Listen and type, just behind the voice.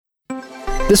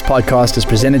This podcast is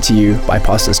presented to you by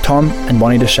Pastors Tom and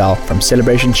Bonnie Deshelle from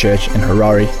Celebration Church in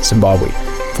Harare, Zimbabwe.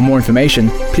 For more information,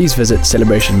 please visit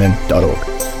celebrationmen.org.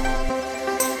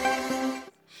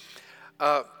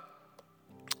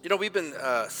 We've been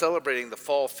celebrating the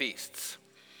fall feasts,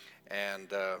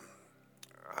 and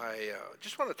I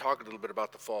just want to talk a little bit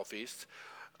about the fall feasts.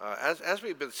 As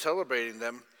we've been celebrating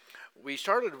them, we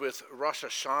started with Rosh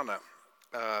Hashanah,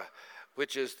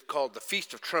 which is called the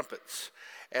Feast of Trumpets.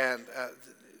 And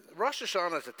Rosh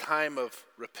Hashanah is a time of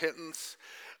repentance.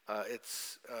 It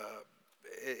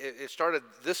started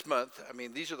this month. I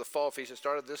mean, these are the fall feasts. It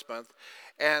started this month.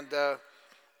 And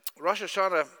Rosh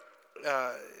Hashanah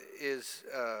is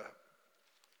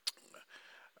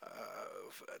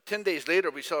 10 days later,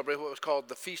 we celebrate what was called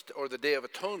the Feast or the Day of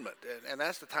Atonement. And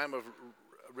that's the time of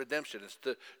redemption. It's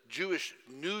the Jewish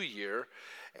New Year.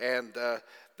 And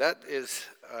that is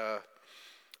a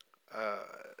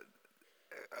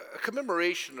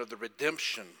commemoration of the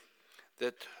redemption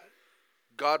that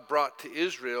God brought to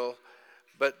Israel,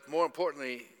 but more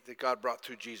importantly, that God brought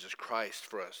through Jesus Christ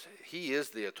for us. He is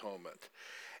the atonement.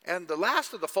 And the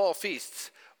last of the fall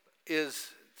feasts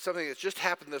is something that's just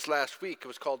happened this last week. It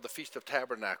was called the Feast of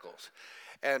Tabernacles.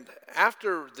 And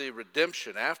after the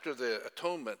redemption, after the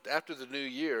atonement, after the new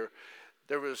year,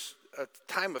 there was a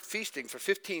time of feasting for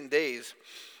 15 days,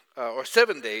 or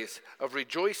 7 days of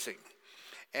rejoicing.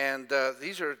 And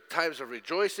these are times of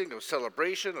rejoicing, of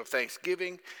celebration, of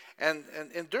thanksgiving. And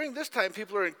during this time,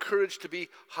 people are encouraged to be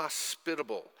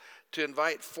hospitable, to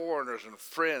invite foreigners and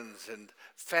friends and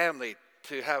family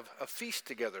to have a feast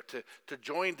together, to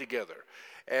join together.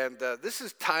 And this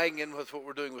is tying in with what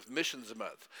we're doing with Missions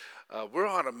Month. We're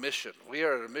on a mission. We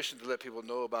are on a mission to let people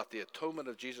know about the atonement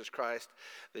of Jesus Christ,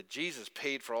 that Jesus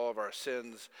paid for all of our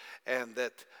sins, and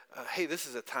that, hey, this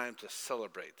is a time to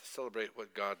celebrate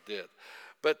what God did.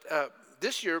 But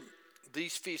this year,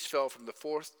 these feasts fell from the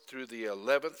 4th through the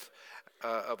 11th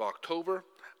of October,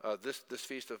 this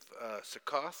feast of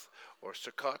Sukkot, or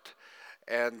Sukkot.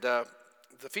 And the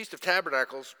Feast of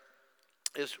Tabernacles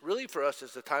is really for us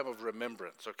is a time of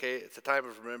remembrance, okay? It's a time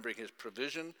of remembering his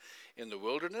provision in the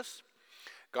wilderness.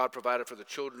 God provided for the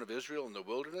children of Israel in the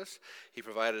wilderness. He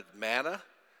provided manna.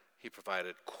 He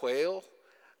provided quail.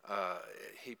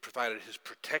 He provided his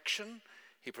protection.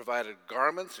 He provided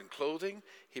garments and clothing.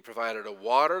 He provided a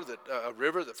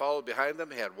river that followed behind them.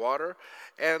 He had water.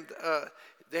 And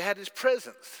they had his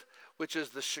presence, which is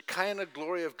the Shekinah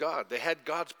glory of God. They had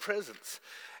God's presence.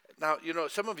 Now,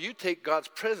 some of you take God's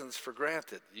presence for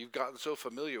granted. You've gotten so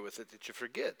familiar with it that you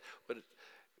forget what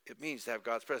it means to have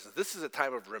God's presence. This is a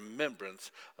time of remembrance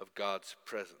of God's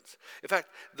presence. In fact,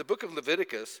 the book of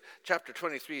Leviticus, chapter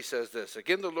 23, says this.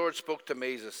 Again, the Lord spoke to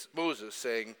Moses,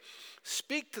 saying,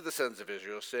 "Speak to the sons of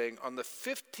Israel, saying, on the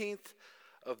 15th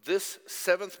of this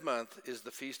 7th month is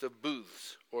the Feast of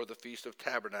Booths, or the Feast of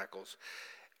Tabernacles.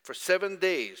 For 7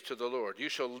 days to the Lord. You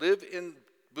shall live in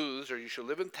booths, or you shall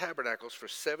live in tabernacles for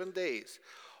 7 days.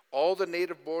 All the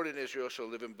native born in Israel shall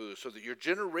live in booths, so that your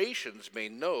generations may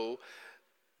know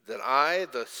that I,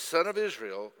 had the sons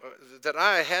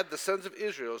of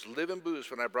Israel live in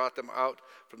booths when I brought them out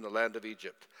from the land of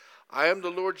Egypt. I am the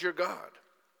Lord your God."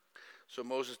 So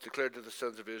Moses declared to the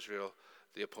sons of Israel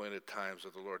the appointed times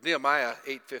of the Lord. Nehemiah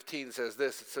 8:15 says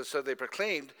this. It says, "So they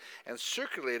proclaimed and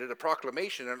circulated a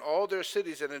proclamation in all their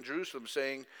cities and in Jerusalem,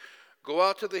 saying, go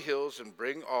out to the hills and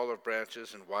bring olive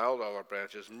branches and wild olive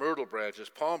branches, myrtle branches,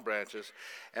 palm branches,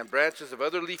 and branches of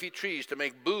other leafy trees to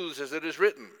make booths as it is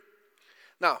written."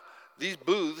 Now, these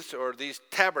booths, or these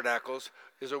tabernacles,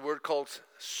 is a word called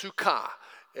sukkah,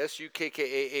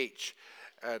 S-U-K-K-A-H.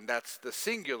 And that's the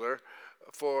singular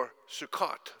for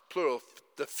Sukkot, plural.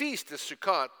 The feast is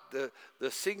Sukkot.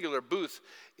 The singular booth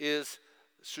is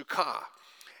sukkah.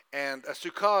 And a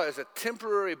sukkah is a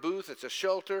temporary booth. It's a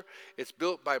shelter. It's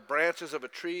built by branches of a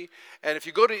tree. And if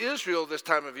you go to Israel this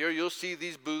time of year, you'll see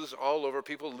these booths all over.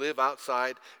 People live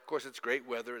outside. Of course, it's great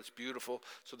weather. It's beautiful.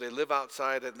 So they live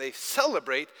outside and they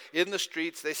celebrate in the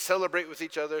streets. They celebrate with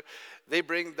each other. They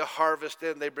bring the harvest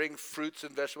in. They bring fruits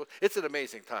and vegetables. It's an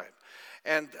amazing time.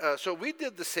 And so we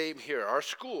did the same here. Our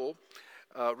school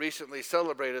recently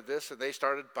celebrated this, and they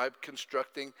started by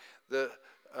constructing the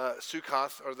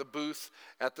Sukkot, or the booth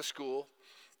at the school.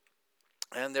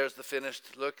 And there's the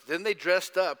finished look. Then they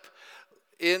dressed up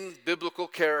in biblical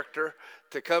character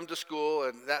to come to school,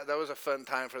 and that was a fun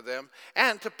time for them.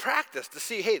 And to practice, to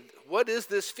see, hey, what is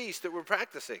this feast that we're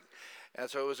practicing? And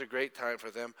so it was a great time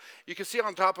for them. You can see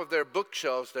on top of their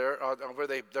bookshelves there, where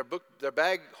their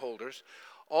bag holders,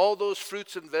 all those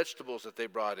fruits and vegetables that they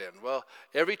brought in. Well,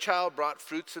 every child brought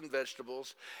fruits and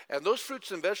vegetables, and those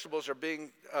fruits and vegetables are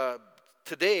being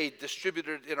today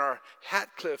distributed in our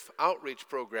Hatcliffe outreach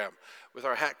program with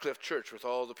our Hatcliffe Church, with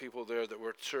all the people there that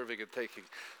we're serving and taking.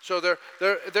 So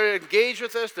they're engaged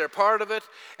with us, they're part of it,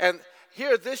 and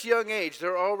here at this young age,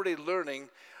 they're already learning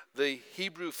the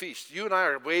Hebrew feast. You and I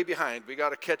are way behind. We got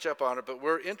to catch up on it, but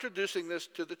we're introducing this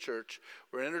to the church.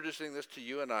 We're introducing this to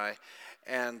you and I,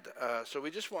 and so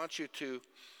we just want you to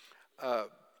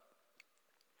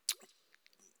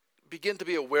begin to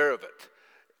be aware of it.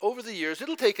 Over the years,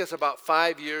 it'll take us about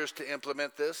 5 years to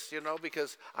implement this,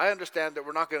 because I understand that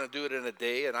we're not going to do it in a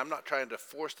day, and I'm not trying to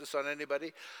force this on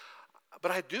anybody.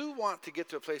 But I do want to get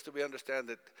to a place that we understand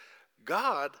that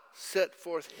God set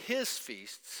forth his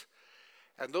feasts,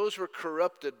 and those were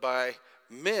corrupted by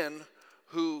men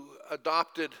who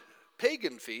adopted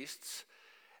pagan feasts,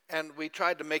 and we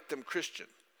tried to make them Christian.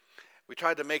 We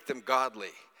tried to make them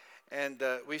godly. And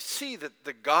we see that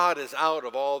the God is out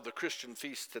of all the Christian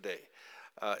feasts today.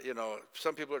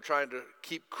 Some people are trying to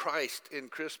keep Christ in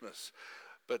Christmas,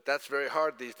 but that's very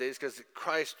hard these days because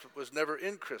Christ was never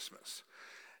in Christmas.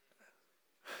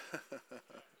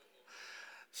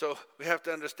 So we have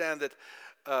to understand that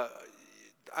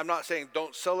I'm not saying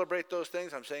don't celebrate those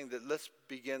things. I'm saying that let's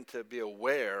begin to be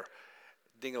aware,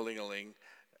 ding-a-ling-a-ling,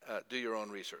 do your own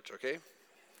research, okay?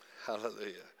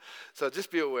 Hallelujah. So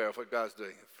just be aware of what God's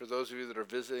doing. For those of you that are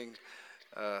visiting,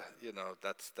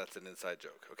 that's an inside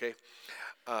joke, okay?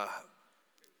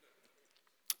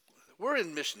 We're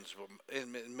in missions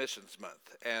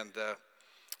month, and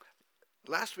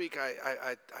last week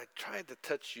I tried to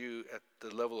touch you at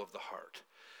the level of the heart.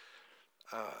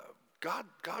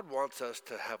 God wants us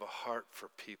to have a heart for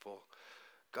people.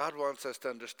 God wants us to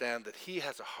understand that he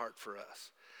has a heart for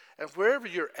us. And wherever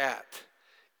you're at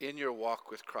in your walk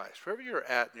with Christ, wherever you're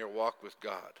at in your walk with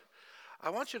God, I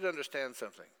want you to understand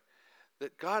something,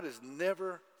 that God is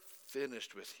never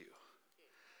finished with you.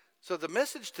 So the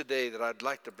message today that I'd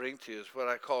like to bring to you is what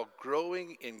I call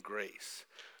growing in grace.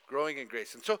 Growing in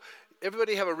grace. And so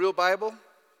everybody have a real Bible?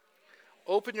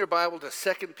 Open your Bible to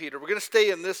 2 Peter. We're going to stay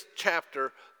in this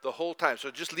chapter the whole time. So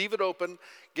just leave it open.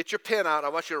 Get your pen out. I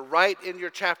want you to write in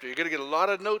your chapter. You're going to get a lot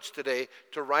of notes today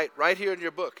to write right here in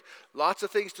your book. Lots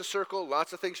of things to circle,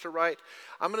 lots of things to write.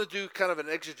 I'm going to do kind of an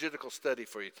exegetical study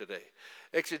for you today.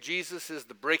 Exegesis is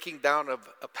the breaking down of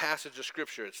a passage of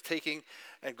Scripture. It's taking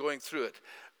and going through it.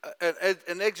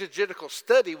 An exegetical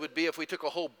study would be if we took a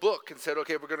whole book and said,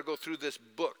 okay, we're going to go through this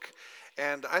book.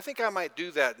 And I think I might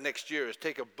do that next year, is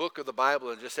take a book of the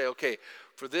Bible and just say, okay,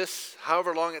 for this,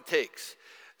 however long it takes,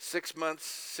 6 months,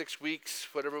 6 weeks,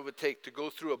 whatever it would take to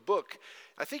go through a book,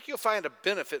 I think you'll find a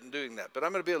benefit in doing that. But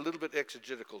I'm going to be a little bit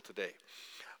exegetical today.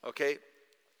 Okay?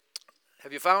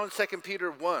 Have you found 2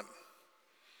 Peter 1?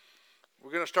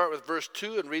 We're going to start with verse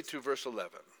 2 and read through verse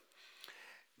 11.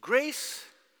 Grace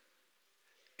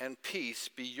and peace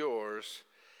be yours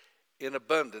in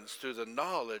abundance through the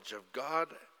knowledge of God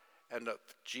and of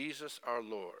Jesus our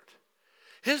Lord.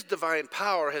 His divine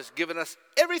power has given us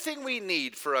everything we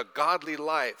need for a godly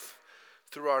life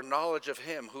through our knowledge of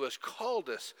him who has called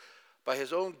us by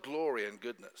his own glory and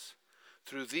goodness.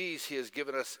 Through these he has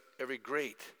given us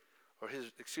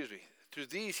through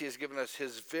these he has given us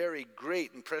his very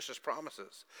great and precious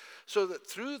promises, so that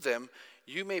through them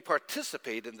you may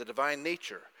participate in the divine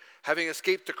nature, having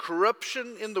escaped the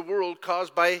corruption in the world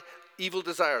caused by evil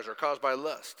desires or caused by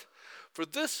lust. For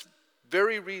this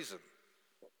very reason,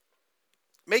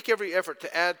 make every effort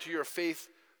to add to your faith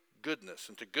goodness,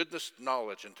 and to goodness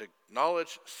knowledge, and to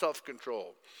knowledge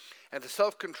self-control, and to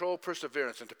self-control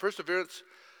perseverance, and to perseverance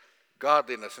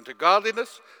godliness, and to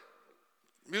godliness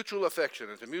mutual affection,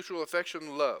 and to mutual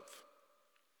affection love.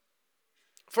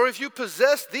 For if you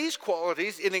possess these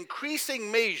qualities in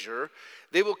increasing measure,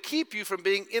 they will keep you from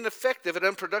being ineffective and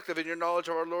unproductive in your knowledge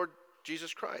of our Lord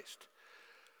Jesus Christ.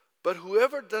 But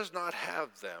whoever does not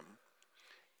have them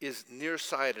is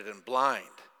nearsighted and blind,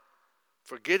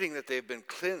 forgetting that they've been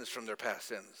cleansed from their past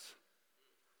sins.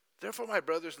 Therefore, my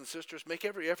brothers and sisters, make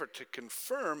every effort to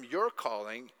confirm your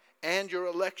calling and your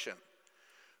election.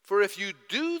 For if you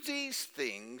do these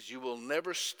things, you will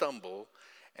never stumble,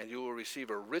 and you will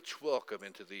receive a rich welcome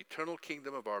into the eternal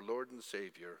kingdom of our Lord and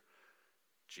Savior,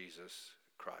 Jesus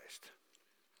Christ.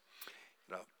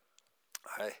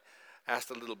 I asked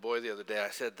a little boy the other day,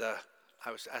 I said,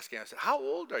 how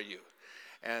old are you?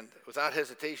 And without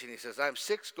hesitation, he says, I'm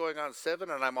 6 going on 7,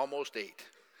 and I'm almost 8.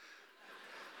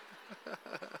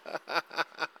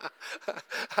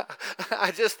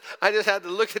 I just had to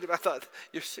look at him. I thought,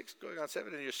 you're 6 going on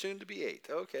 7, and you're soon to be 8.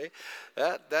 Okay,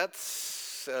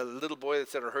 that's a little boy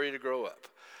that's in a hurry to grow up.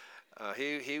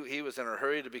 He was in a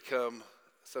hurry to become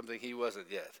something he wasn't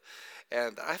yet.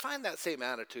 And I find that same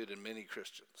attitude in many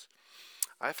Christians.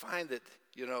 I find that,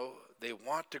 they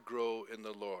want to grow in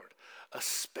the Lord,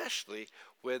 especially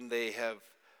when they have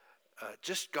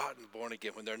just gotten born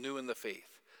again, when they're new in the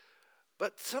faith.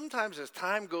 But sometimes as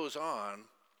time goes on,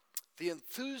 the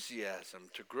enthusiasm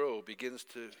to grow begins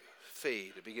to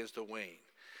fade, it begins to wane.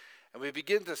 And we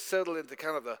begin to settle into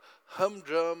kind of the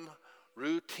humdrum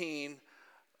routine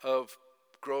of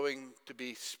growing to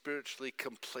be spiritually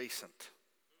complacent.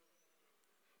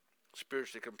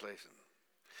 Spiritually complacent.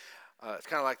 It's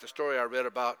kind of like the story I read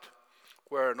about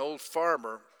where an old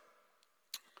farmer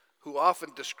who often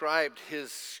described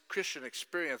his Christian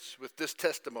experience with this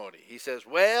testimony. He says,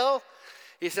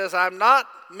 I'm not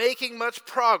making much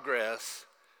progress,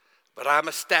 but I'm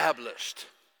established.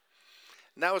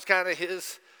 And that was kind of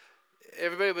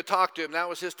everybody would talk to him. That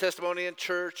was his testimony in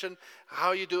church. And how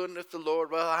are you doing with the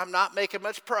Lord? Well, I'm not making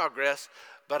much progress,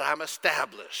 but I'm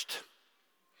established.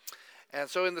 And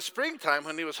so in the springtime,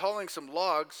 when he was hauling some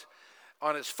logs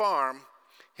on his farm,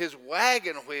 his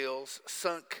wagon wheels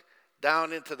sunk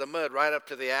down into the mud right up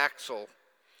to the axle.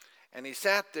 And he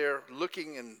sat there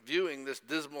looking and viewing this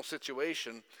dismal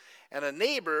situation. And a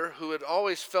neighbor who had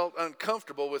always felt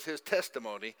uncomfortable with his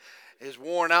testimony, his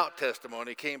worn out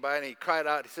testimony, came by and he cried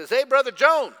out. He says, "Hey, Brother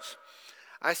Jones,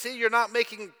 I see you're not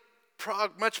making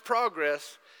much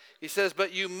progress." He says,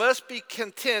 "But you must be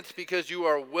content because you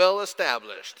are well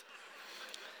established."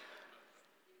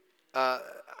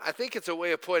 I think it's a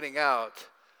way of pointing out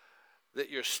that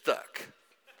you're stuck.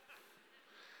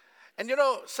 And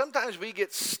sometimes we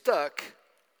get stuck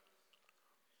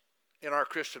in our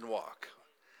Christian walk.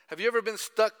 Have you ever been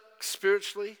stuck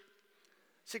spiritually?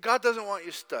 See, God doesn't want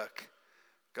you stuck.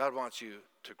 God wants you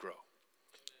to grow.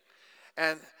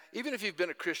 And even if you've been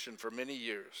a Christian for many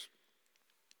years,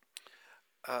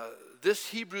 this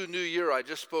Hebrew New Year I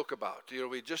just spoke about,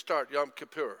 we just start Yom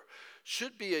Kippur,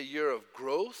 should be a year of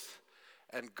growth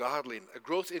and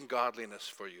growth in godliness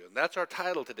for you. And that's our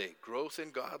title today, Growth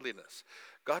in Godliness.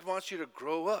 God wants you to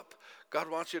grow up. God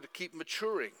wants you to keep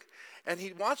maturing. And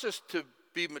he wants us to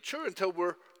be mature until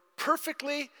we're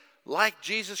perfectly like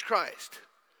Jesus Christ.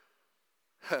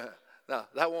 Now,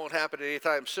 that won't happen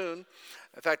anytime soon.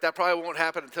 In fact, that probably won't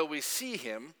happen until we see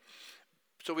him.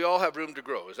 So we all have room to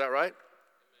grow. Is that right?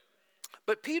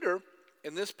 But Peter,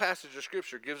 in this passage of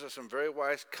Scripture, gives us some very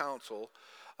wise counsel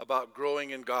about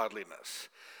growing in godliness.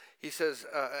 He says,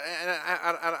 and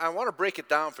I want to break it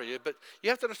down for you, but you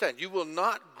have to understand, you will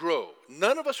not grow.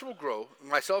 None of us will grow,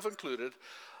 myself included,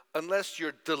 unless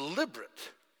you're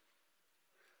deliberate.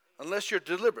 Unless you're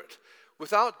deliberate.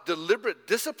 Without deliberate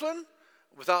discipline,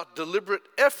 without deliberate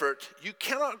effort, you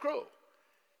cannot grow.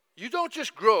 You don't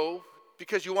just grow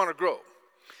because you want to grow.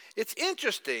 It's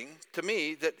interesting to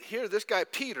me that here this guy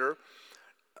Peter,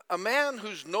 a man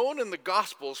who's known in the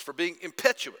Gospels for being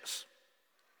impetuous,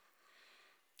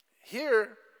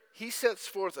 here he sets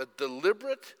forth a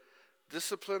deliberate,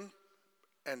 disciplined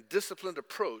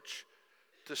approach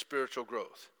to spiritual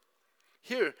growth.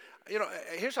 Here,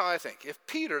 here's how I think. If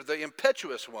Peter, the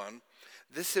impetuous one,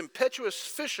 this impetuous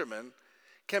fisherman,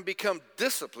 can become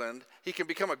disciplined, he can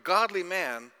become a godly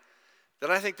man,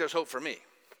 then I think there's hope for me. Amen.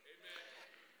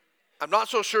 I'm not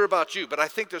so sure about you, but I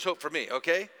think there's hope for me,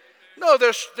 okay? No,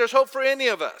 there's hope for any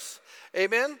of us.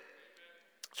 Amen?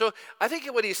 So I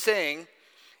think what he's saying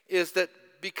is that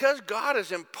because God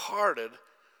has imparted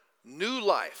new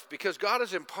life, because God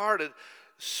has imparted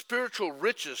spiritual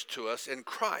riches to us in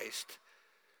Christ,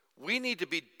 we need to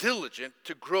be diligent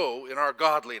to grow in our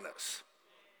godliness.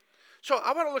 So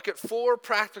I want to look at 4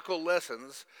 practical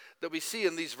lessons that we see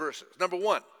in these verses. Number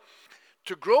 1,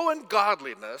 to grow in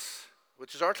godliness,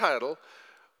 which is our title,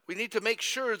 we need to make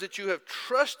sure that you have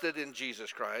trusted in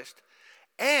Jesus Christ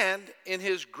and in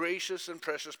his gracious and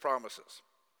precious promises.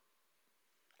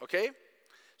 Okay?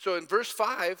 So in verse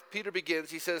 5, Peter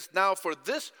begins, he says, now for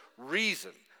this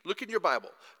reason, look in your Bible,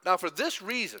 now for this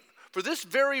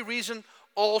very reason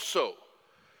also.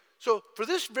 So for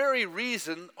this very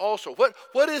reason also,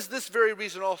 what is this very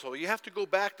reason also? You have to go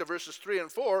back to verses 3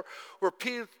 and 4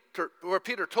 where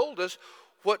Peter told us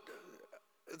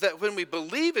that when we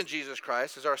believe in Jesus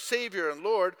Christ as our Savior and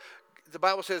Lord, the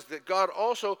Bible says that God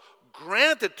also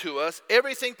granted to us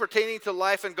everything pertaining to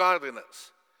life and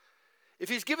godliness. If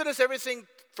he's given us everything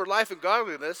for life and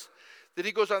godliness, then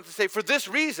he goes on to say, for this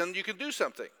reason you can do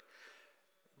something.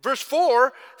 Verse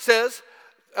 4 says,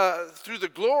 through the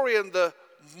glory and the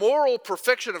moral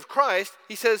perfection of Christ,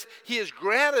 he says he has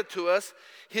granted to us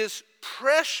his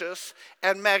precious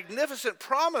and magnificent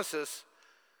promises,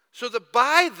 so that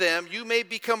by them you may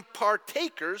become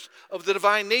partakers of the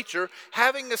divine nature,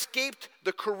 having escaped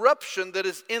the corruption that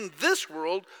is in this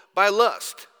world by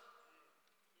lust.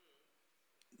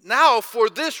 Now, for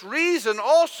this reason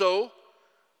also,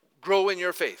 grow in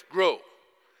your faith. Grow.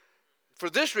 For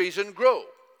this reason, grow.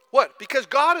 What? Because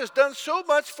God has done so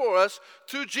much for us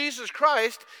through Jesus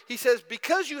Christ. He says,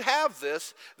 because you have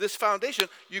this foundation,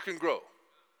 you can grow.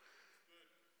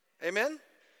 Amen?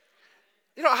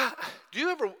 You know, do you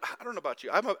ever, I don't know about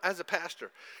you, as a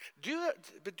pastor, do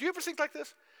you ever think like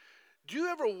this? Do you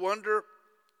ever wonder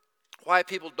why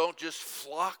people don't just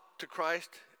flock to Christ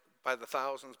by the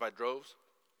thousands, by droves?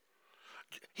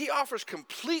 He offers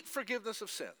complete forgiveness of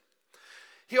sin.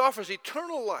 He offers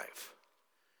eternal life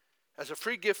as a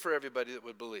free gift for everybody that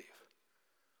would believe.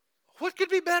 What could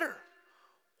be better?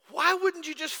 Why wouldn't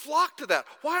you just flock to that?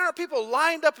 Why aren't people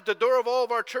lined up at the door of all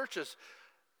of our churches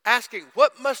asking,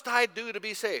 what must I do to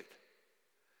be saved?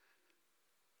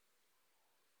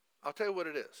 I'll tell you what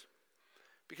it is.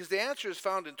 Because the answer is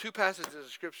found in two passages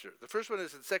of Scripture. The first one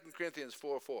is in 2 Corinthians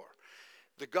 4:4.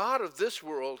 The God of this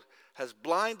world has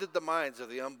blinded the minds of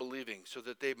the unbelieving so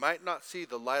that they might not see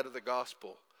the light of the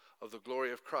gospel of the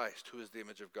glory of Christ, who is the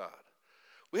image of God.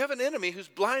 We have an enemy who's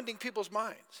blinding people's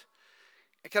minds.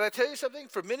 And can I tell you something?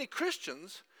 For many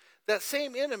Christians, that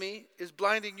same enemy is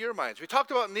blinding your minds. We talked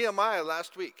about Nehemiah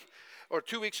last week or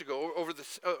 2 weeks ago over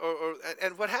this.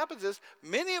 And what happens is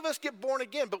many of us get born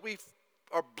again, but we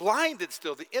are blinded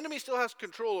still. The enemy still has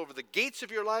control over the gates of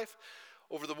your life,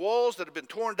 over the walls that have been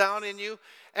torn down in you,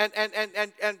 and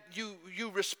you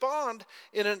respond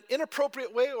in an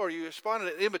inappropriate way, or you respond in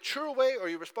an immature way, or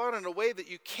you respond in a way that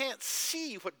you can't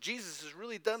see what Jesus has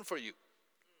really done for you.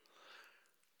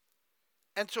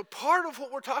 And so part of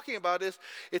what we're talking about is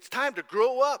it's time to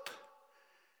grow up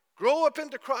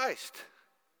into Christ.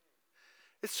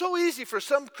 It's so easy for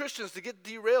some Christians to get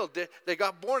derailed. They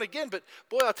got born again, but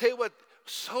boy, I'll tell you what,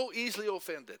 so easily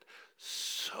offended,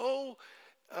 so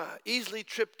easily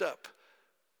tripped up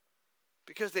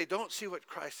because they don't see what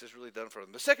Christ has really done for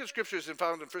them. The second scripture is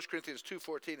found in 1 Corinthians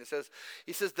 2:14.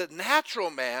 He says, the natural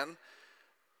man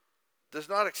does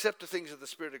not accept the things of the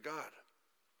Spirit of God,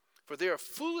 for they are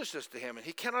foolishness to him, and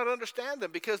he cannot understand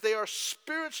them because they are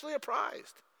spiritually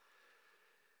apprised.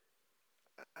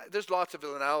 There's lots of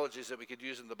analogies that we could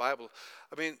use in the Bible.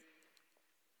 I mean,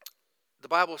 the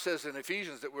Bible says in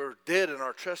Ephesians that we're dead in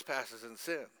our trespasses and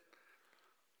sin.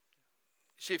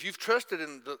 See, if you've trusted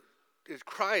in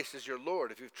Christ as your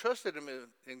Lord, if you've trusted him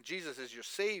in Jesus as your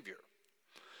Savior,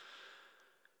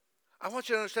 I want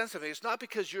you to understand something. It's not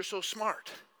because you're so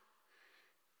smart.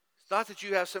 It's not that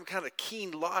you have some kind of keen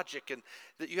logic and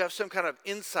that you have some kind of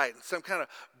insight and some kind of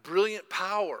brilliant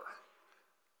power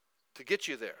to get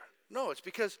you there. No, it's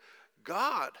because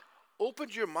God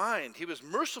opened your mind. He was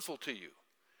merciful to you.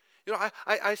 You know,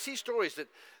 I see stories that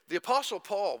the Apostle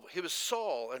Paul, he was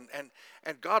Saul,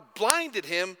 and God blinded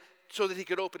him so that he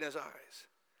could open his eyes.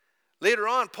 Later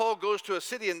on, Paul goes to a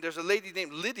city, and there's a lady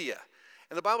named Lydia.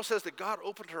 And the Bible says that God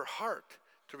opened her heart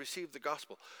to receive the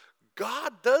gospel.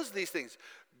 God does these things.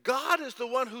 God is the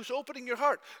one who's opening your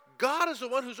heart. God is the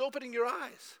one who's opening your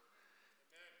eyes.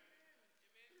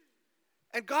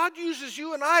 And God uses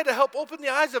you and I to help open the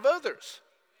eyes of others.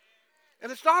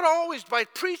 And it's not always by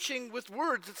preaching with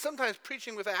words, it's sometimes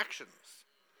preaching with actions.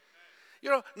 You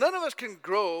know, none of us can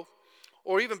grow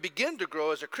or even begin to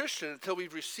grow as a Christian until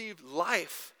we've received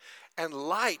life and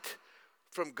light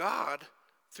from God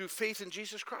through faith in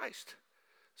Jesus Christ.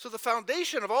 So the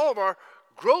foundation of all of our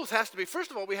growth has to be,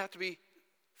 first of all, we have to be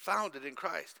founded in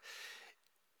Christ.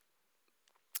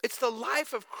 It's the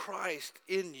life of Christ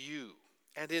in you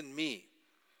and in me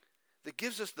that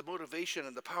gives us the motivation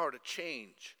and the power to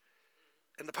change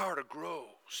and the power to grow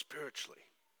spiritually.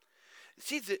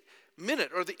 See, the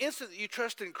minute or the instant that you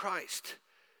trust in Christ,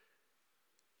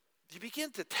 you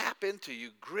begin to tap into, you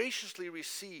graciously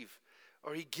receive,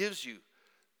 or he gives you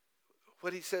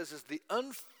what he says is the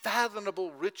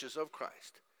unfathomable riches of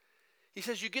Christ. He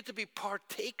says you get to be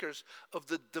partakers of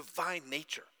the divine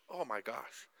nature. Oh my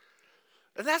gosh.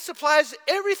 And that supplies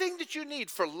everything that you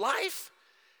need for life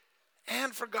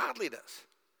and for godliness.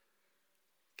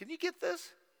 Can you get this?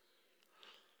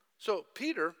 So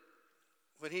Peter,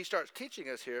 when he starts teaching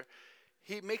us here,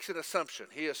 he makes an assumption.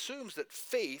 He assumes that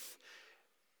faith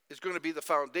is going to be the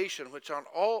foundation which on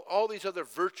all these other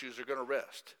virtues are going to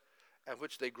rest and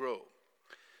which they grow.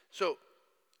 So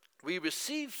we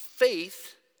receive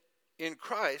faith in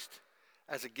Christ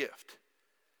as a gift.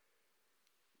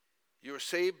 You are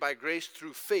saved by grace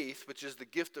through faith, which is the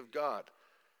gift of God.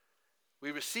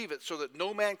 We receive it so that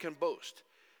no man can boast.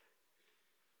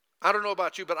 I don't know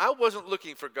about you, but I wasn't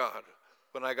looking for God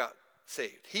when I got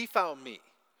saved. He found me.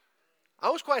 I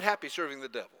was quite happy serving the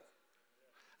devil.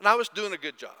 And I was doing a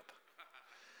good job.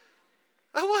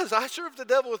 I served the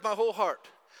devil with my whole heart.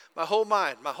 my whole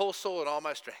mind, my whole soul, and all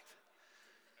my strength.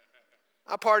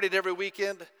 I partied every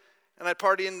weekend, and I'd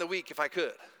party in the week if I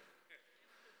could.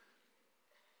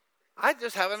 I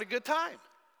just having a good time.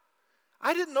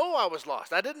 I didn't know I was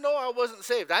lost. I didn't know I wasn't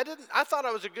saved. I thought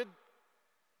I was a good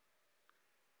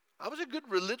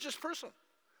religious person.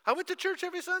 I went to church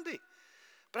every Sunday.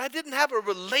 But I didn't have a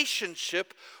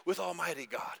relationship with Almighty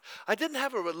God. I didn't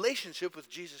have a relationship with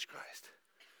Jesus Christ.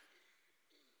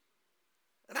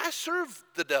 And I served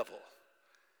the devil.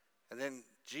 And then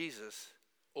Jesus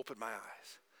opened my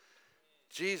eyes.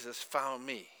 Jesus found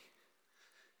me.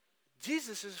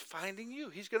 Jesus is finding you.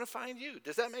 He's going to find you.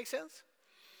 Does that make sense?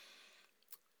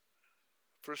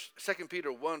 2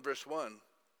 Peter 1, verse 1.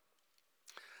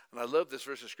 And I love this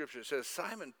verse of Scripture. It says,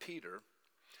 Simon Peter,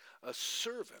 a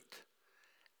servant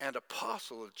and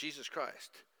apostle of Jesus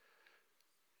Christ,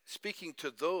 speaking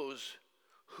to those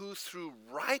who through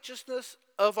righteousness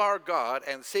of our God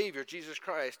and Savior, Jesus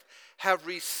Christ, have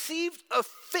received a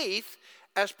faith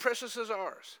as precious as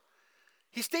ours.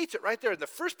 He states it right there in the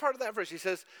first part of that verse. He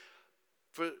says,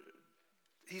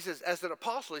 as an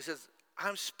apostle, he says,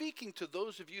 I'm speaking to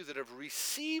those of you that have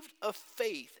received a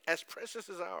faith as precious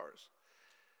as ours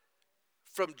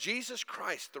from Jesus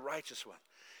Christ, the righteous one.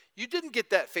 You didn't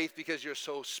get that faith because you're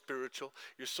so spiritual,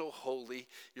 you're so holy,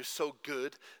 you're so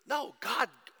good. No, God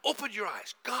opened your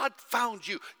eyes. God found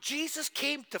you. Jesus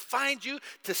came to find you,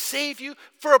 to save you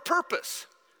for a purpose.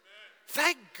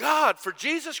 Thank God for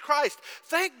Jesus Christ.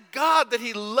 Thank God that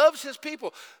he loves his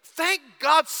people. Thank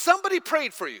God somebody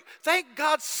prayed for you. Thank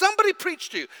God somebody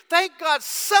preached to you. Thank God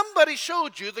somebody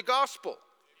showed you the gospel.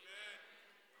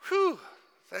 Whew,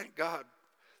 thank God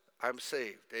I'm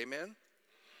saved. Amen.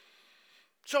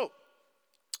 So,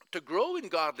 to grow in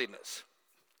godliness,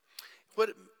 what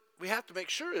we have to make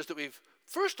sure is that we've,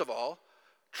 first of all,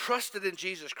 trusted in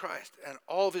Jesus Christ and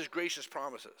all of his gracious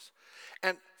promises.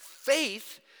 And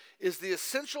faith is the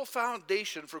essential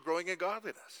foundation for growing in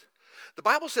godliness. The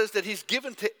Bible says that he's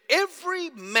given to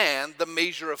every man the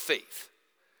measure of faith.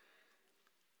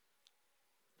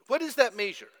 What is that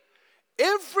measure?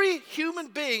 Every human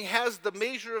being has the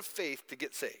measure of faith to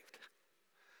get saved.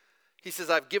 He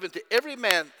says, I've given to every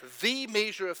man the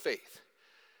measure of faith.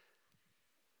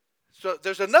 So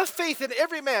there's enough faith in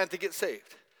every man to get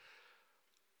saved.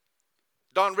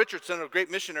 Don Richardson, a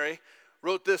great missionary,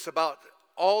 wrote this about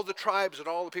all the tribes and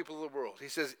all the people of the world. He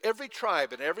says, every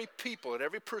tribe and every people and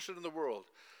every person in the world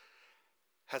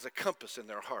has a compass in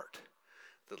their heart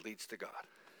that leads to God.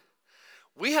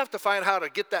 We have to find how to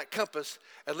get that compass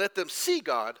and let them see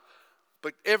God,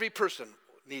 but every person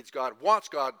needs God, wants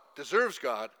God, deserves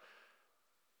God,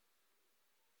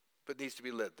 but needs to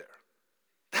be led there.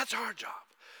 That's our job.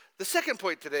 The second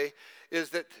point today is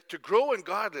that to grow in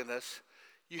godliness,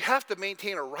 you have to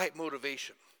maintain a right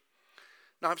motivation.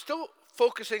 Now, I'm still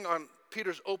focusing on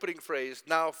Peter's opening phrase,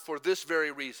 now for this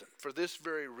very reason. For this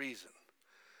very reason.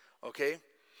 Okay?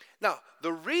 Now,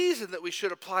 the reason that we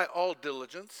should apply all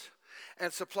diligence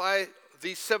and supply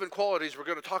these 7 qualities we're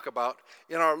going to talk about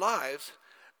in our lives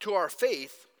to our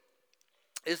faith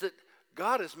is that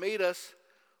God has made us,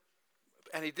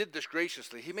 and he did this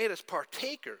graciously, he made us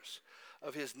partakers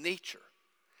of his nature.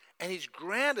 And he's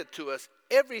granted to us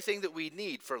everything that we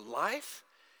need for life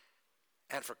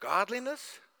and for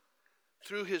godliness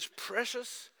through his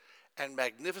precious and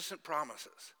magnificent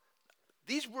promises.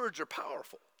 These words are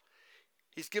powerful.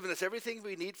 He's given us everything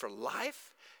we need for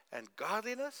life and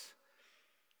godliness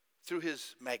through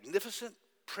his magnificent,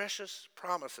 precious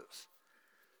promises.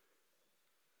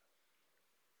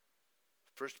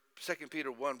 2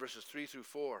 Peter 1, verses 3 through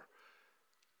 4.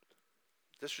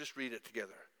 Let's just read it together.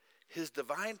 His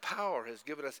divine power has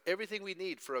given us everything we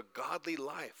need for a godly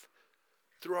life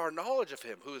through our knowledge of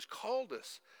him who has called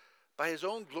us by his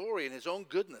own glory and his own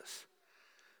goodness.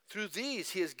 Through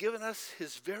these he has given us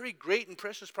his very great and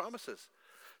precious promises,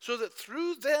 so that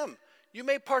through them you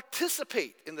may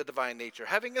participate in the divine nature,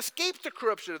 having escaped the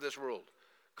corruption of this world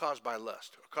caused by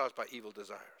lust or caused by evil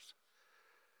desires.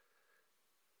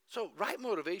 So right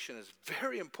motivation is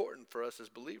very important for us as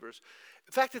believers.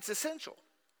 In fact, it's essential.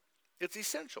 It's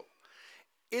essential.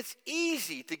 It's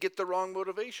easy to get the wrong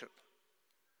motivation.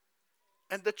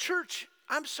 And the church,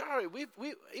 I'm sorry,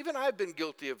 even I've been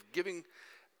guilty of giving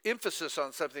emphasis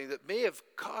on something that may have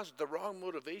caused the wrong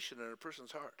motivation in a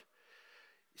person's heart.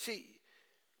 See,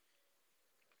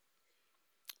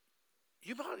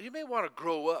 you may want to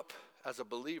grow up as a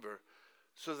believer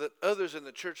so that others in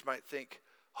the church might think,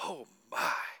 oh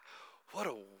my, what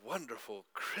a wonderful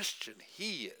Christian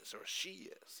he is or she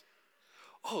is.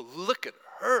 Oh, look at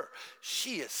her.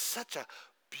 She is such a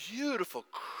beautiful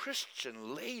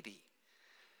Christian lady.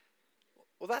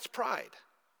 Well, that's pride.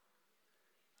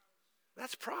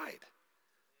 That's pride.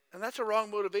 And that's a wrong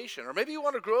motivation. Or maybe you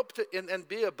want to grow up and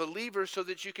be a believer so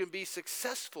that you can be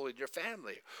successful in your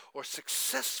family or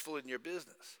successful in your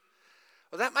business.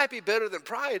 Well, that might be better than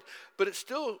pride, but it's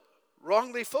still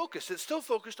wrongly focused. It's still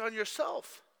focused on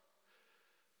yourself.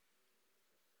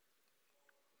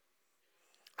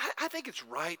 I think it's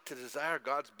right to desire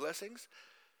God's blessings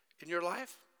in your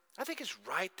life. I think it's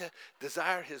right to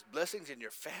desire his blessings in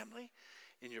your family,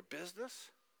 in your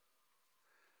business.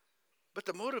 But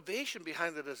the motivation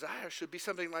behind the desire should be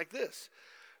something like this.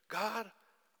 God,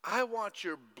 I want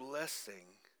your blessing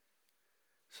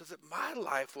so that my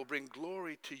life will bring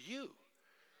glory to you.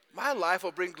 My life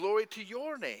will bring glory to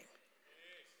your name.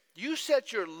 You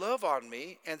set your love on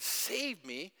me and saved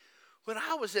me when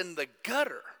I was in the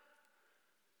gutter.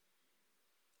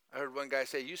 I heard one guy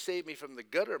say, you saved me from the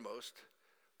guttermost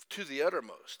to the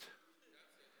uttermost.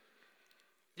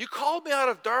 You called me out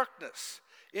of darkness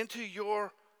into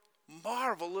your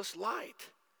marvelous light.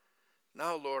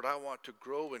 Now, Lord, I want to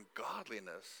grow in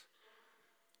godliness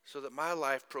so that my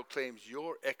life proclaims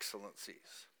your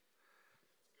excellencies.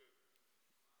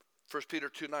 1 Peter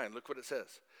 2:9, look what it says.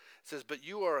 It says, but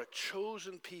you are a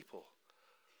chosen people,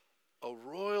 a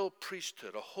royal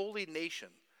priesthood, a holy nation,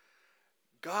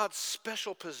 God's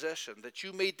special possession, that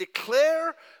you may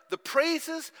declare the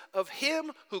praises of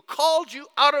him who called you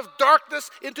out of darkness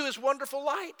into his wonderful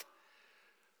light.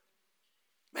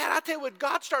 Man, I tell you, when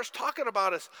God starts talking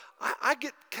about us, I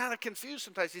get kind of confused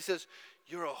sometimes. He says,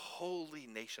 you're a holy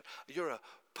nation. You're a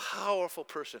powerful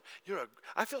person.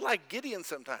 I feel like Gideon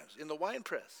sometimes in the wine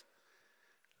press.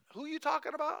 Who are you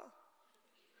talking about?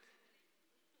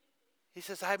 He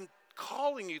says, I'm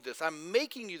calling you this. I'm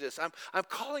making you this. I'm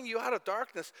calling you out of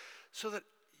darkness so that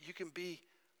you can be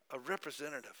a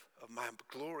representative of my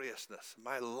gloriousness,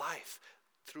 my life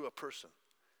through a person.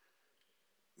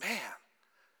 Man,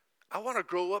 I want to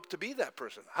grow up to be that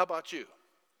person. How about you?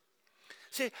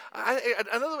 See,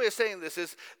 another way of saying this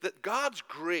is that God's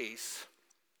grace,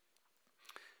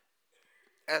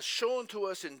 as shown to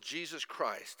us in Jesus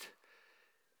Christ,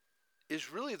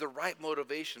 is really the right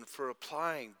motivation for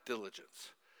applying diligence.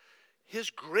 His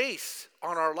grace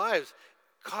on our lives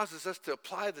causes us to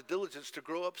apply the diligence to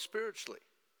grow up spiritually.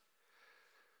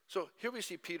 So here we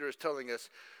see Peter is telling us,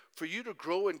 for you to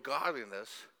grow in godliness,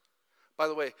 by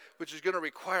the way, which is going to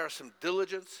require some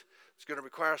diligence, it's going to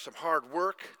require some hard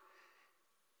work.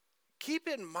 Keep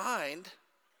in mind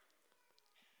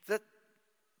that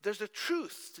there's a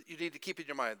truth that you need to keep in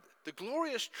your mind. The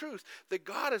glorious truth that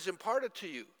God has imparted to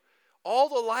you. All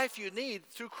the life you need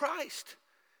through Christ.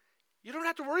 You don't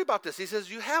have to worry about this. He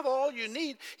says you have all you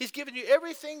need. He's given you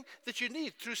everything that you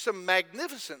need through some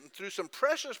magnificent, through some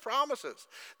precious promises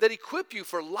that equip you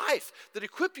for life, that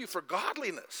equip you for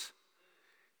godliness.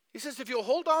 He says if you'll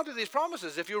hold on to these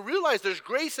promises, if you realize there's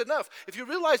grace enough, if you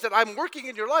realize that I'm working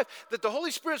in your life, that the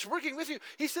Holy Spirit's working with you,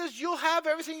 he says you'll have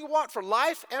everything you want for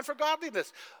life and for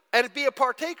godliness and be a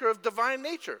partaker of divine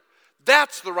nature.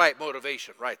 That's the right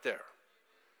motivation right there.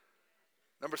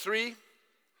 Number 3,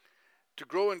 to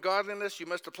grow in godliness, you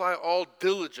must apply all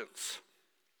diligence.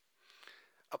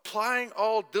 Applying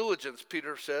all diligence,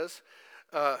 Peter says,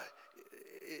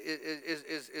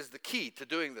 is the key to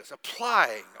doing this.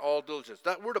 Applying all diligence.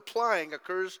 That word applying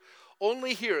occurs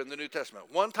only here in the New Testament,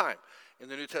 one time in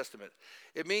the New Testament.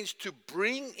 It means to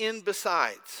bring in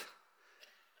besides.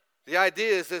 The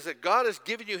idea is that God has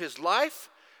given you his life,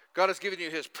 God has given you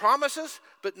his promises,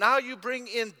 but now you bring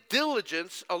in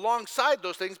diligence alongside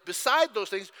those things. Beside those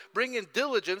things, bring in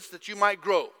diligence that you might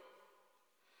grow.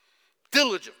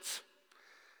 Diligence.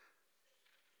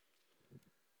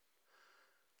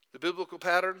 The biblical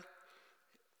pattern,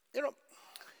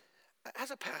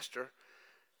 as a pastor,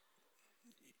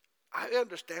 I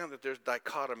understand that there's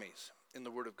dichotomies in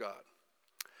the Word of God.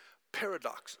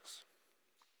 Paradoxes.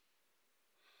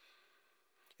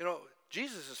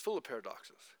 Jesus is full of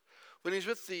paradoxes. When he's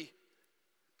with the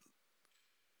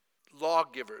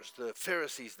lawgivers, the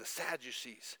Pharisees, the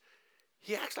Sadducees,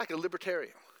 he acts like a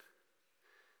libertarian.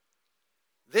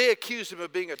 They accuse him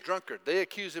of being a drunkard. They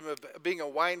accuse him of being a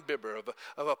wine bibber,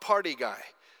 of a party guy.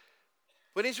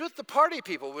 When he's with the party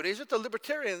people, when he's with the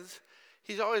libertarians,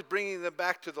 he's always bringing them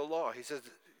back to the law. He says,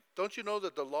 don't you know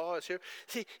that the law is here?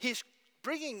 See, he's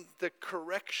bringing the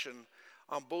correction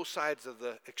on both sides of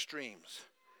the extremes.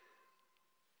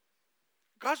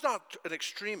 God's not an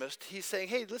extremist. He's saying,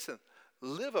 hey, listen,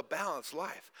 live a balanced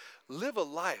life. Live a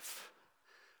life,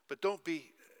 but don't be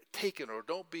taken or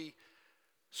don't be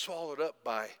swallowed up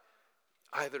by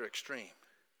either extreme.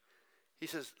 He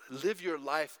says, live your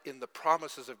life in the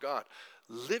promises of God.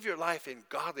 Live your life in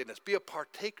godliness. Be a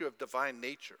partaker of divine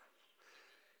nature.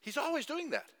 He's always doing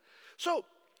that. So,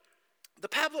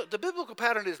 The biblical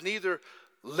pattern is neither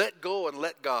let go and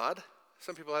let God.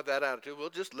 Some people have that attitude. We'll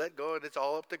just let go and it's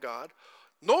all up to God.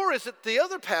 Nor is it the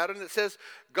other pattern that says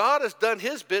God has done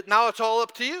his bit, now it's all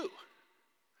up to you.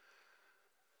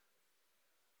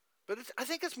 But I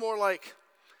think it's more like,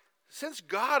 since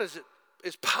God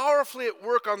is powerfully at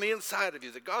work on the inside of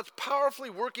you, that God's powerfully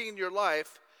working in your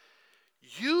life,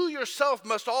 you yourself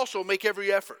must also make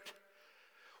every effort.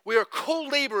 We are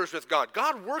co-laborers with God.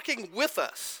 God working with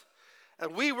us,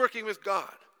 and we working with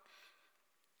God.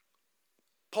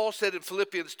 Paul said in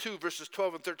Philippians 2, verses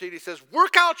 12 and 13, he says,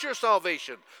 work out your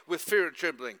salvation with fear and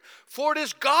trembling, for it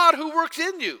is God who works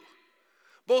in you,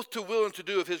 both to will and to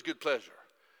do of his good pleasure.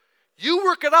 You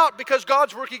work it out because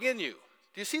God's working in you.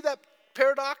 Do you see that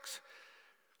paradox?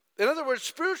 In other words,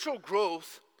 spiritual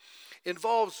growth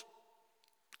involves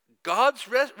God's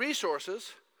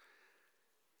resources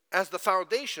as the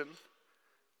foundation,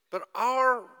 but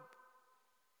our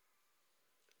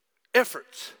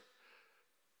efforts,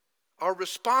 our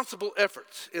responsible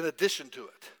efforts in addition to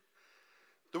it.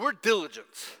 The word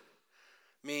diligence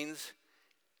means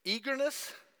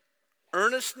eagerness,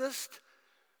 earnestness,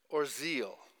 or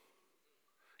zeal.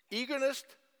 Eagerness,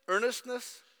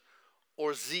 earnestness,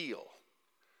 or zeal.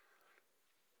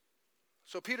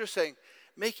 So Peter's saying,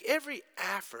 make every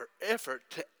effort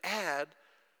to add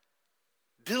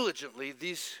diligently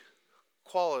these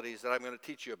qualities that I'm going to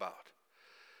teach you about.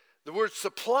 The word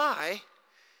supply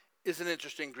is an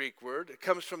interesting Greek word. It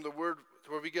comes from the word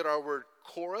where we get our word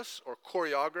chorus or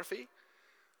choreography.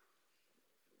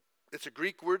 It's a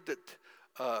Greek word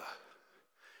that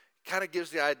kind of gives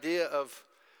the idea of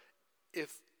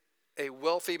if a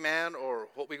wealthy man, or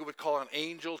what we would call an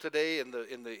angel today in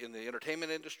the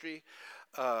entertainment industry,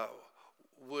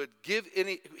 would give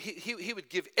he would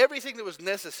give everything that was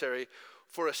necessary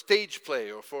for a stage play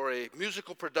or for a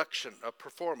musical production, a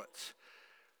performance.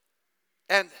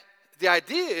 And the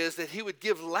idea is that he would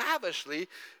give lavishly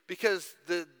because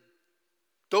the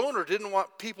donor didn't want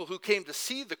people who came to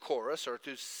see the chorus or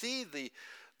to see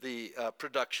the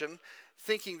production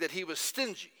thinking that he was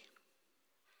stingy.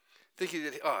 Thinking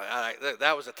that,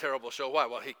 that was a terrible show. Why?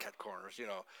 Well, he cut corners, you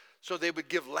know. So they would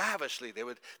give lavishly. They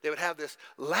would have this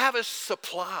lavish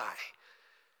supply.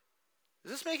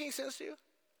 Is this making sense to you?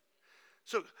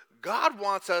 So God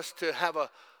wants us to have a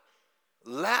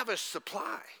lavish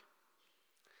supply.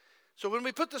 So when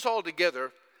we put this all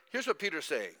together, here's what Peter's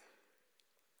saying.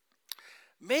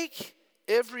 Make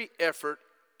every effort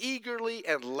eagerly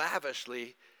and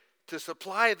lavishly to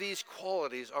supply these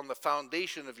qualities on the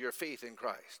foundation of your faith in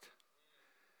Christ.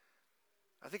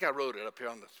 I think I wrote it up here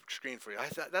on the screen for you.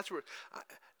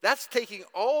 That's taking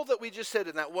all that we just said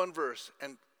in that one verse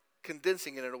and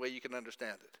condensing it in a way you can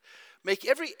understand it. Make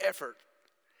every effort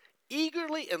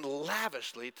eagerly and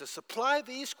lavishly to supply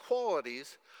these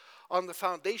qualities on the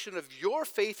foundation of your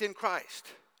faith in Christ.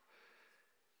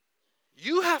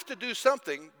 You have to do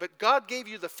something, but God gave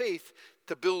you the faith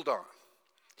to build on.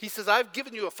 He says, I've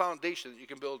given you a foundation that you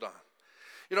can build on.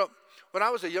 You know, when I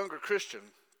was a younger Christian,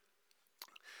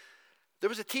 there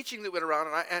was a teaching that went around,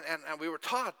 and we were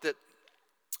taught that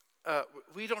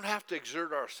we don't have to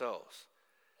exert ourselves.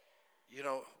 You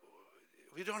know,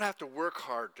 we don't have to work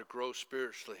hard to grow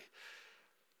spiritually.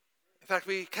 In fact,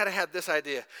 we kind of had this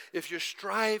idea. If you're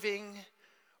striving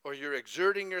or you're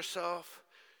exerting yourself,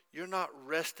 you're not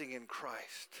resting in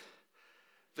Christ.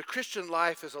 The Christian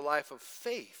life is a life of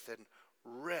faith and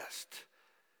rest.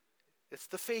 It's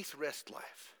the faith rest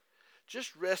life.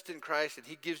 Just rest in Christ and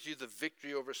he gives you the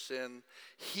victory over sin.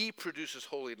 He produces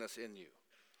holiness in you.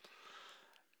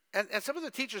 And some of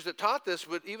the teachers that taught this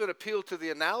would even appeal to the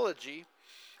analogy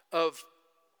of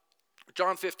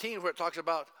John 15, where it talks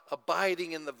about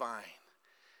abiding in the vine.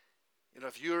 You know,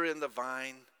 if you're in the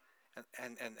vine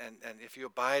and if you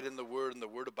abide in the word and the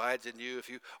word abides in you, if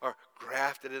you are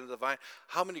grafted into the vine,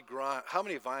 how many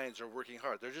vines are working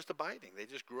hard? They're just abiding. They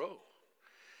just grow.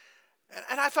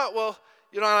 And I thought, well,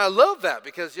 you know, and I love that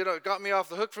because, you know, it got me off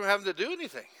the hook from having to do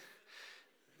anything.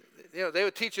 You know, they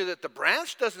would teach you that the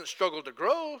branch doesn't struggle to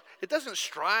grow. It doesn't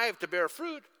strive to bear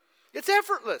fruit. It's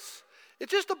effortless. It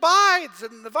just abides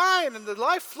in the vine, and the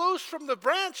life flows from the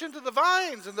branch into the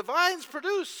vines, and the vines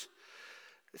produce.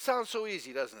 It sounds so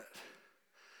easy, doesn't it?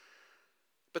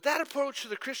 But that approach to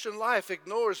the Christian life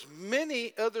ignores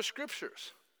many other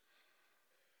scriptures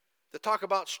that talk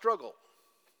about struggle,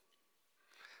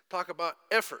 talk about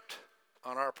effort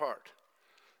on our part.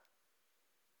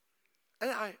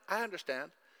 And I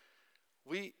understand.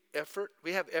 We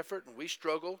have effort and we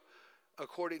struggle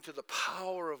according to the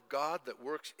power of God that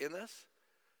works in us.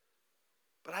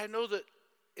 But I know that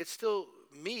it's still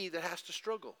me that has to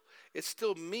struggle. It's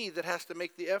still me that has to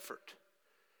make the effort.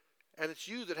 And it's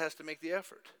you that has to make the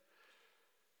effort.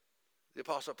 The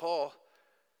Apostle Paul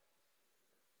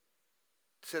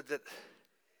said that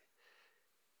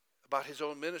about his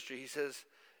own ministry. He says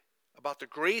about the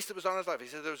grace that was on his life. He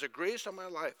said, there was a grace on my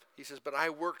life. He says, but I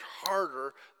worked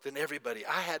harder than everybody.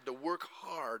 I had to work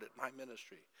hard at my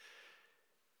ministry.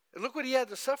 And look what he had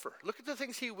to suffer. Look at the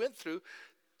things he went through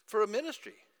for a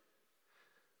ministry.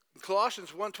 In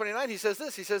Colossians 1:29, he says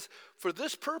this. He says, for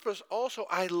this purpose also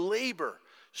I labor,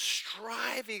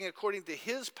 striving according to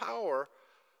his power,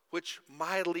 which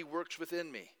mightily works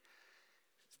within me.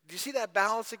 Do you see that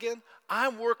balance again?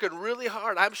 I'm working really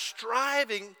hard. I'm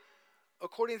striving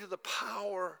according to the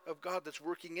power of God that's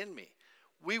working in me.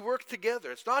 We work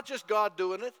together. It's not just God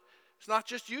doing it. It's not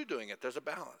just you doing it. There's a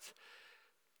balance.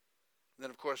 And then,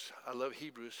 of course, I love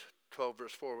Hebrews 12,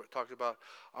 verse 4, where it talks about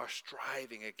our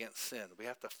striving against sin. We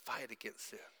have to fight against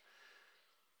sin.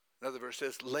 Another verse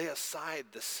says, lay aside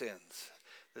the sins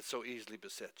that so easily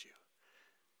beset you.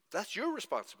 That's your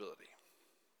responsibility.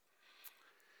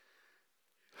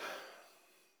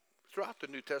 Throughout the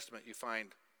New Testament, you find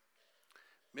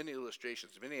many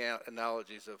illustrations, many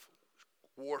analogies of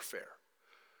warfare,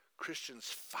 Christians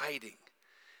fighting.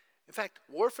 In fact,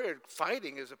 warfare and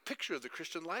fighting is a picture of the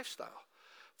Christian lifestyle.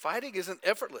 Fighting isn't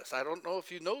effortless. I don't know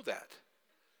if you know that.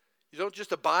 You don't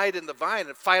just abide in the vine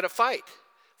and fight a fight.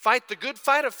 Fight the good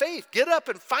fight of faith. Get up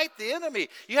and fight the enemy.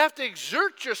 You have to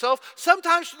exert yourself,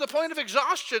 sometimes to the point of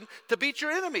exhaustion, to beat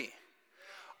your enemy.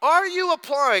 Are you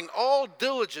applying all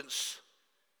diligence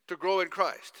to grow in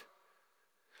Christ?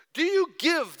 Do you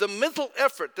give the mental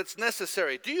effort that's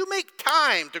necessary? Do you make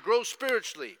time to grow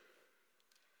spiritually?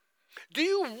 Do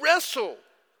you wrestle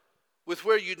with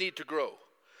where you need to grow?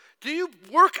 Do you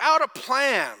work out a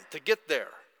plan to get there?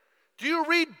 Do you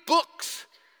read books?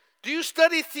 Do you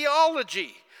study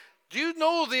theology? Do you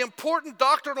know the important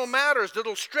doctrinal matters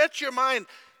that'll stretch your mind,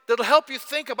 that'll help you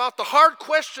think about the hard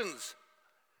questions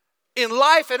in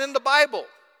life and in the Bible?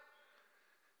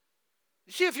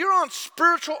 You see, if you're on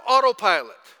spiritual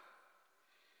autopilot,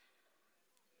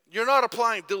 you're not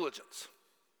applying diligence.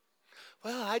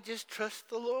 Well, I just trust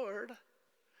the Lord.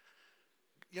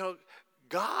 You know,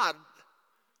 God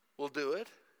will do it.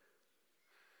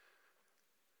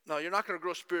 No, you're not going to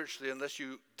grow spiritually unless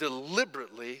you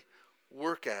deliberately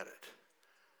work at it.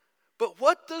 But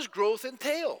what does growth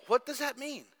entail? What does that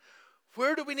mean?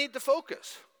 Where do we need to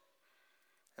focus?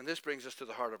 And this brings us to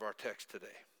the heart of our text today.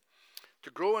 To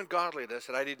grow in godliness,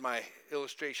 and I need my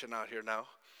illustration out here now.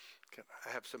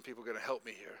 I have some people going to help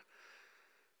me here.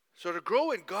 So to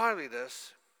grow in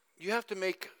godliness, you have to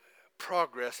make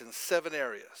progress in 7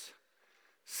 areas.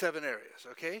 7 areas,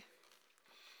 okay?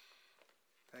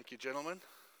 Thank you, gentlemen.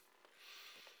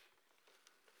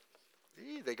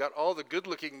 They got all the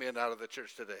good-looking men out of the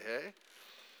church today, eh?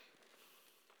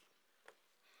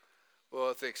 Well,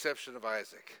 with the exception of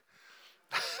Isaac.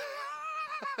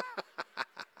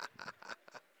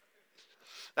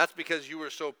 That's because you were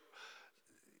so,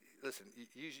 listen,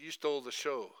 you stole the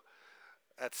show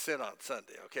at Sin on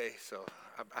Sunday, okay? So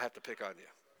I have to pick on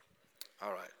you.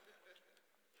 All right.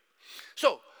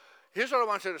 So here's what I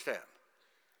want you to understand.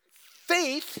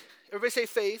 Faith, everybody say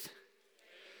faith,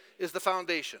 is the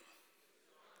foundation.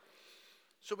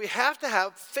 So we have to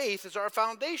have faith as our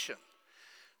foundation.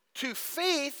 To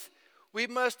faith, we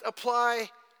must apply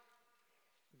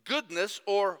goodness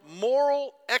or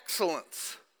moral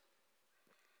excellence.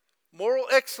 Moral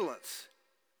excellence.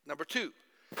 Number 2.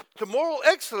 To moral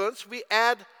excellence, we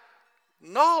add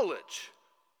knowledge.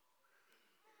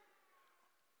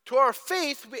 To our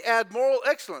faith, we add moral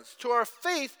excellence. To our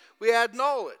faith, we add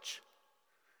knowledge.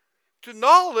 To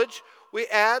knowledge, we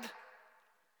add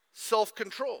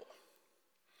self-control.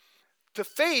 To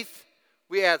faith,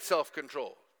 we add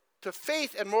self-control. To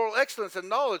faith and moral excellence and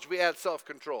knowledge, we add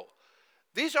self-control.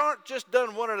 These aren't just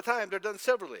done one at a time, they're done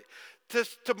severally. To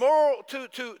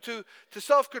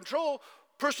self-control,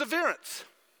 perseverance.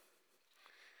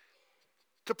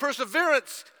 To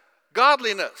perseverance,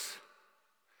 godliness.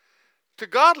 To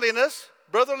godliness,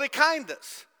 brotherly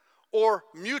kindness, or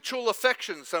mutual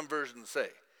affection, some versions say.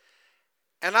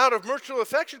 And out of mutual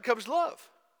affection comes love.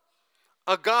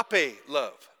 Agape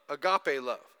love. Agape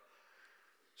love.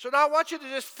 So now I want you to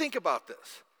just think about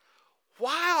this.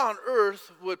 Why on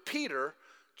earth would Peter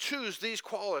choose these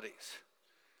qualities?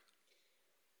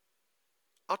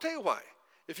 I'll tell you why.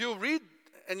 If you'll read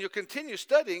and you'll continue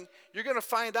studying, you're going to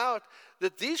find out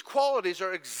that these qualities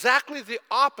are exactly the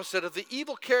opposite of the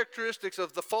evil characteristics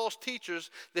of the false teachers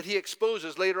that he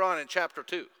exposes later on in chapter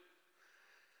 2.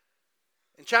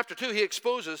 In chapter 2, he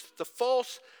exposes the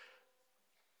false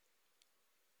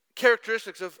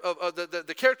characteristics of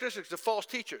the characteristics of false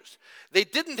teachers. They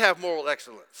didn't have moral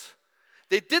excellence.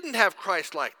 They didn't have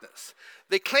Christ-likeness.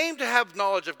 They claimed to have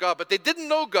knowledge of God, but they didn't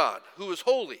know God, who was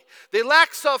holy. They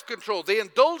lacked self-control. They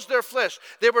indulged their flesh.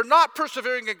 They were not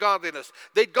persevering in godliness.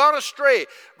 They'd gone astray.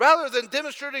 Rather than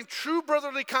demonstrating true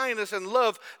brotherly kindness and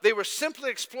love, they were simply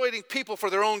exploiting people for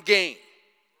their own gain.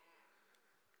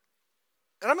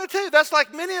 And I'm going to tell you, that's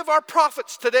like many of our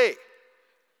prophets today.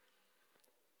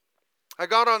 I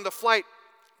got on the flight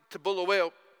to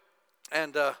Bulawayo,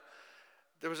 and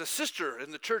there was a sister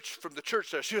in the church, from the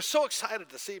church there. She was so excited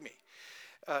to see me.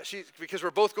 Because we're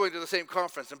both going to the same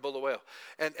conference in Bulawayo.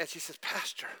 And she says,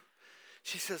 Pastor,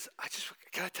 she says,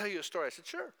 can I tell you a story? I said,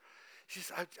 sure. She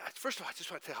says, first of all, I just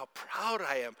want to tell you how proud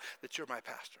I am that you're my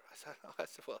pastor. I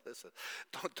said, well, listen,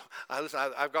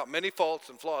 I've got many faults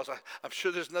and flaws. I'm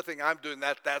sure there's nothing I'm doing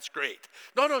that's great.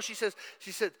 No, she said,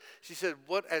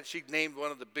 what? And she named one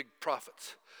of the big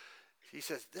prophets. She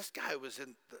says, this guy was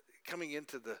coming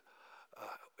into the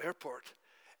airport,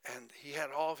 and he had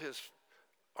all of his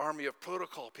army of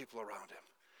protocol people around him.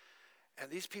 And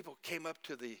these people came up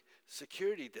to the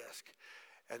security desk,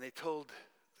 and they told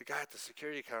the guy at the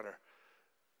security counter,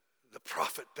 the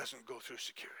prophet doesn't go through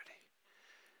security.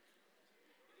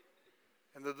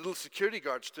 And the little security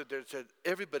guard stood there and said,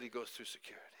 everybody goes through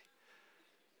security.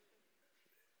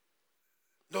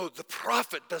 No, the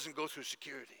prophet doesn't go through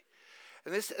security.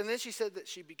 And then she said that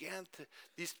she began to,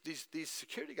 these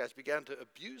security guys began to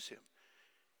abuse him,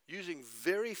 using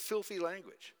very filthy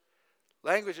language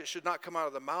that should not come out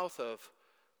of the mouth of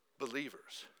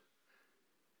believers.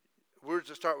 Words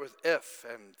that start with F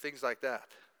and things like that.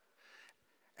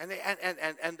 And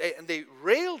they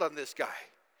railed on this guy.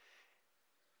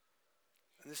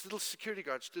 And this little security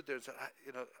guard stood there and said,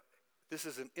 this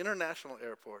is an international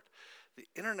airport. The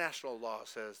international law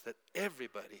says that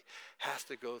everybody has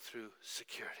to go through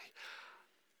security,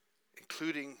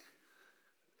 including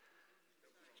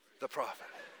the prophet.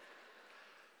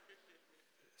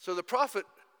 So the prophet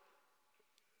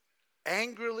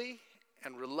angrily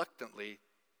and reluctantly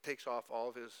takes off all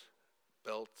of his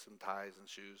belts and ties and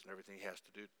shoes and everything he has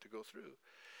to do to go through,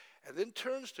 and then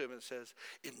turns to him and says,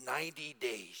 in 90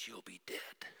 days you'll be dead.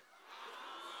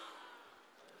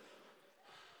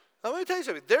 Now, let me tell you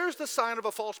something. There's the sign of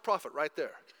a false prophet right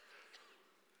there.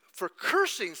 For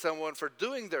cursing someone for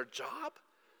doing their job?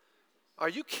 Are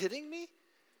you kidding me?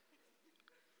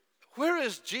 Where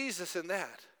is Jesus in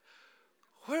that?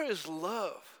 Where is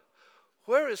love?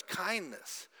 Where is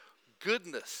kindness,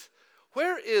 goodness?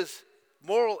 Where is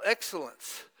moral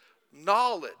excellence,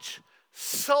 knowledge,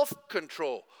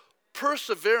 self-control,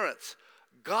 perseverance,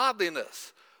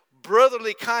 godliness,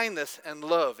 brotherly kindness, and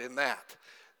love in that?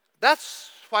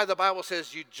 That's why the Bible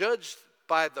says you judge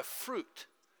by the fruit.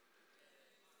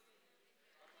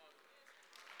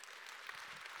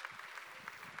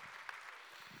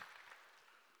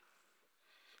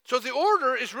 So the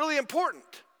order is really important.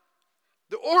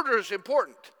 The order is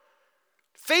important.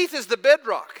 Faith is the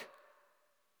bedrock.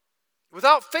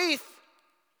 Without faith,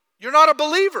 you're not a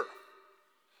believer.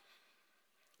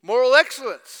 Moral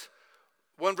excellence,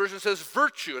 one version says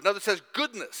virtue, another says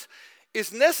goodness,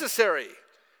 is necessary.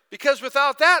 Because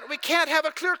without that, we can't have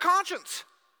a clear conscience.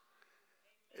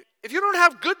 If you don't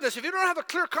have goodness, if you don't have a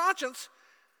clear conscience,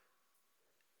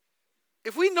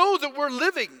 if we know that we're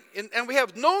living and we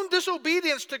have known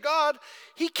disobedience to God,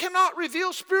 He cannot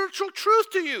reveal spiritual truth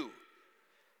to you.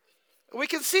 We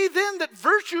can see then that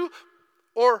virtue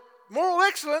or moral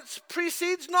excellence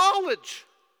precedes knowledge.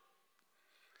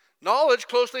 Knowledge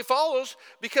closely follows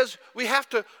because we have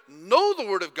to know the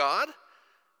Word of God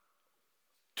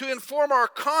to inform our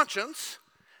conscience,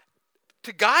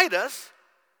 to guide us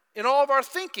in all of our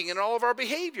thinking and all of our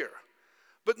behavior.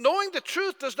 But knowing the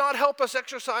truth does not help us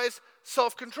exercise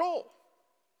self-control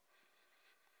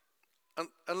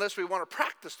unless we want to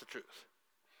practice the truth.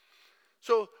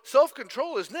 So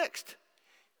self-control is next.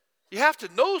 You have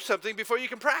to know something before you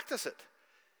can practice it.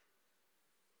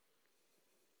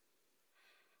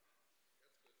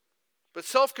 But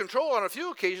self-control on a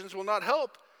few occasions will not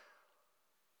help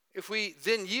if we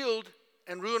then yield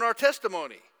and ruin our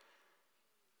testimony.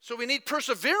 So we need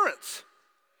perseverance.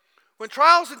 When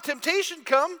trials and temptation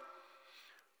come,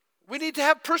 we need to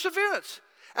have perseverance.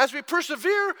 As we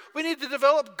persevere, we need to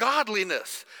develop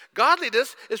godliness.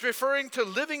 Godliness is referring to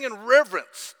living in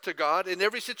reverence to God in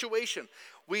every situation.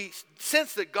 We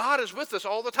sense that God is with us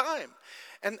all the time.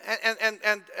 And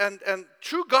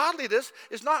true godliness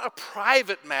is not a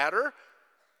private matter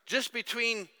just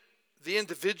between the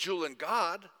individual and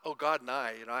God. Oh, God and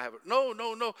I have it.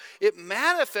 No. It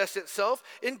manifests itself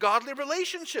in godly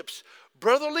relationships,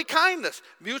 brotherly kindness,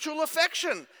 mutual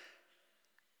affection.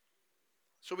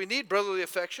 So we need brotherly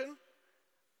affection.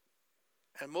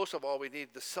 And most of all, we need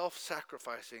the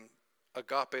self-sacrificing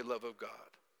agape love of God.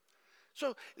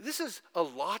 So this is a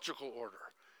logical order.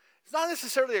 It's not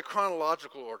necessarily a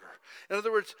chronological order. In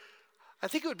other words, I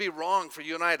think it would be wrong for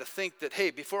you and I to think that, hey,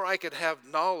 before I could have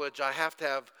knowledge, I have to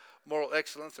have moral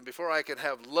excellence, and before I can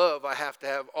have love, I have to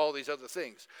have all these other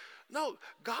things. No,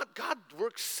 God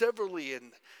works severally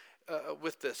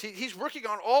with this. He's working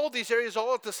on all these areas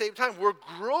all at the same time. We're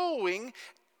growing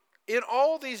in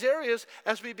all these areas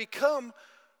as we become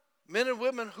men and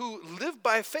women who live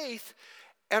by faith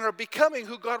and are becoming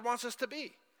who God wants us to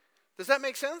be. Does that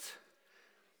make sense?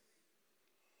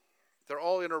 They're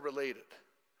all interrelated.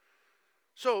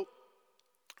 So,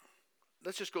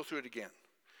 let's just go through it again.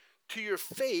 To your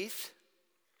faith,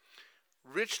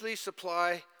 richly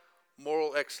supply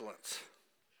moral excellence.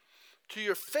 To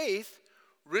your faith,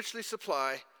 richly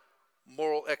supply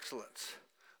moral excellence.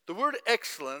 The word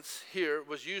excellence here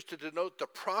was used to denote the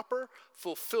proper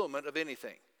fulfillment of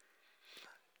anything.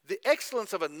 The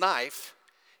excellence of a knife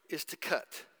is to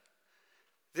cut.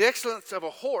 The excellence of a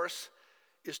horse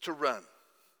is to run.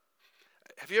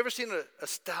 Have you ever seen a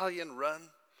stallion run?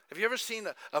 Have you ever seen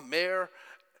a mare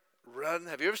run?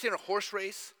 Have you ever seen a horse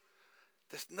race?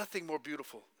 There's nothing more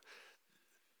beautiful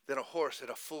than a horse at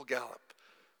a full gallop,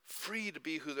 free to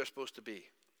be who they're supposed to be.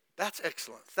 That's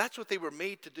excellence. That's what they were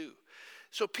made to do.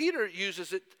 So Peter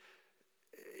uses it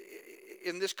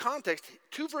in this context.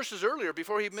 2 verses earlier,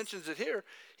 before he mentions it here,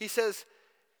 he says,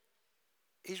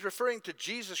 he's referring to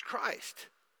Jesus Christ.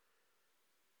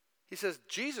 He says,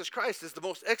 Jesus Christ is the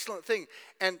most excellent thing.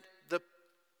 And the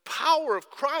power of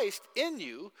Christ in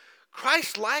you,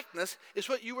 Christ likeness, is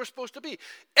what you were supposed to be.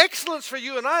 Excellence for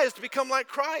you and I is to become like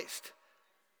Christ.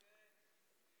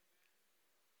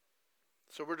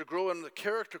 So we're to grow in the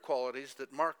character qualities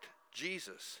that marked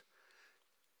Jesus.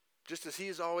 Just as he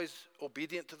is always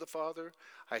obedient to the Father,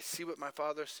 I see what my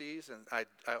Father sees, and I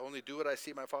only do what I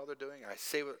see my Father doing. I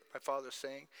say what my Father's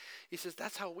saying. He says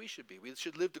that's how we should be. We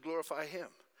should live to glorify him.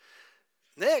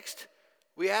 Next,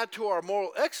 we add to our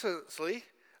moral excellence,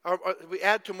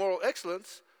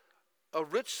 a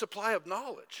rich supply of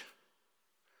knowledge.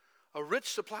 A rich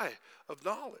supply of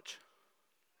knowledge.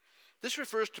 This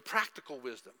refers to practical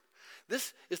wisdom.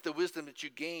 This is the wisdom that you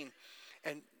gain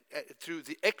and through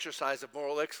the exercise of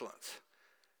moral excellence.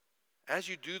 As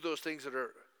you do those things that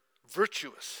are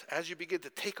virtuous, as you begin to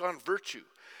take on virtue,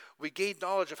 we gain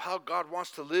knowledge of how God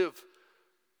wants to live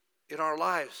in our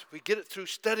lives. We get it through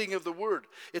studying of the Word.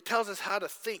 It tells us how to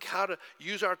think, how to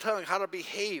use our tongue, how to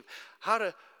behave, how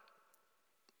to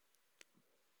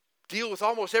deal with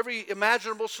almost every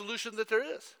imaginable solution that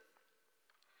there is.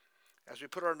 As we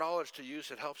put our knowledge to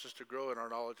use, it helps us to grow in our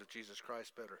knowledge of Jesus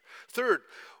Christ better. Third,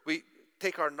 we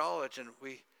take our knowledge and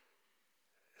we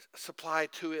supply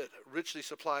to it, richly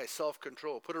supply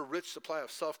self-control. Put a rich supply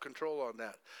of self-control on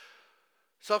that.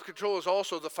 Self-control is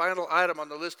also the final item on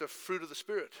the list of fruit of the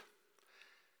Spirit.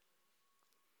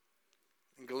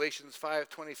 In Galatians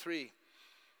 5:23,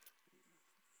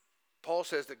 Paul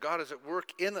says that God is at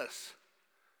work in us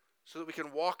so that we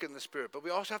can walk in the Spirit. But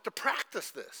we also have to practice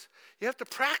this. You have to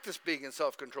practice being in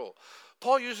self-control.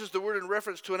 Paul uses the word in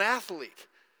reference to an athlete.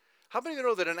 How many of you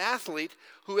know that an athlete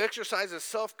who exercises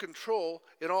self-control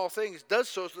in all things does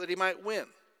so that he might win?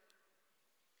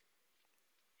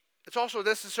 It's also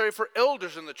necessary for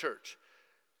elders in the church.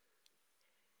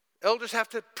 Elders have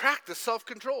to practice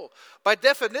self-control. By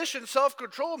definition,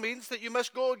 self-control means that you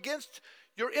must go against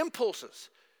your impulses.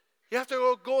 You have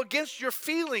to go against your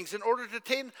feelings in order to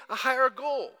attain a higher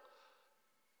goal.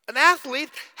 An athlete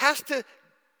has to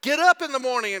get up in the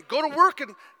morning and go to work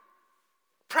and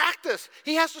practice.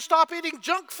 He has to stop eating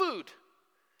junk food.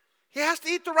 He has to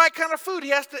eat the right kind of food. He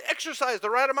has to exercise the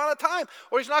right amount of time,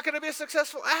 or he's not going to be a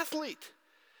successful athlete.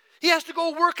 He has to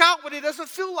go work out when he doesn't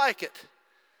feel like it,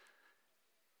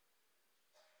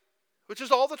 which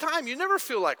is all the time. You never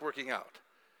feel like working out.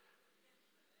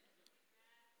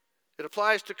 It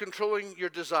applies to controlling your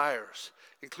desires,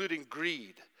 including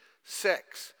greed,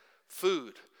 sex,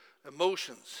 food,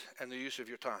 emotions, and the use of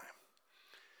your time.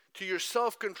 To your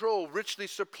self-control, richly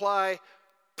supply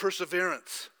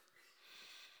perseverance.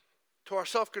 To our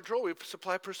self-control, we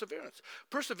supply perseverance.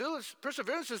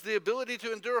 Perseverance is the ability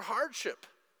to endure hardship.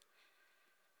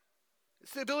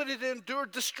 It's the ability to endure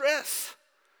distress.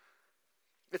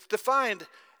 It's defined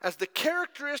as the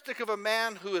characteristic of a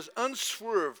man who is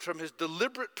unswerved from his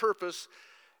deliberate purpose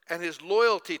and his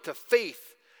loyalty to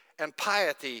faith and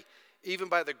piety, even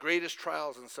by the greatest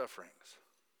trials and sufferings.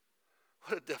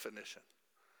 What a definition.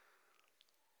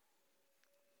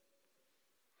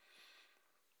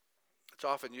 It's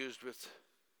often used with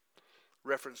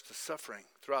reference to suffering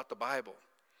throughout the Bible.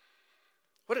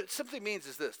 What it simply means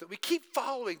is this, that we keep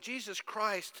following Jesus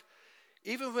Christ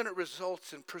even when it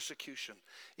results in persecution,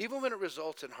 even when it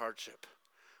results in hardship.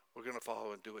 We're going to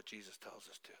follow and do what Jesus tells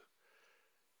us to.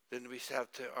 Then we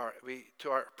have to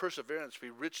our perseverance, we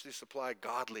richly supply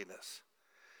godliness.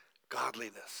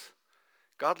 Godliness.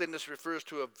 Godliness refers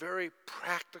to a very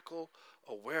practical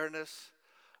awareness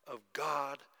of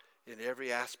God in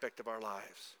every aspect of our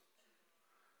lives.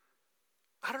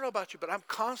 I don't know about you, but I'm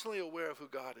constantly aware of who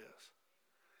God is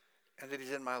and that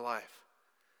he's in my life.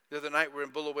 The other night we're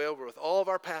in Bulawayo with all of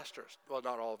our pastors. Well,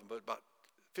 not all of them, but about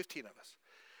 15 of us.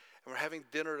 And we're having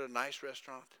dinner at a nice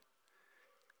restaurant.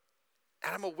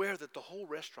 And I'm aware that the whole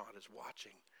restaurant is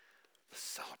watching the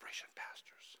celebration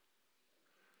pastors.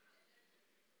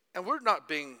 And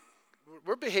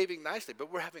we're behaving nicely,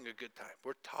 but we're having a good time.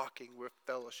 We're talking, we're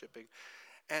fellowshipping.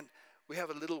 And we have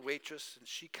a little waitress, and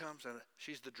she comes, and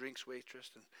she's the drinks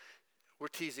waitress, and we're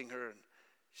teasing her, and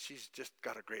she's just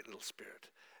got a great little spirit.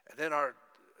 And then our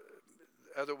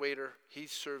other waiter, he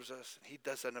serves us, and he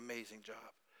does an amazing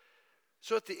job.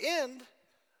 So at the end,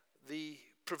 the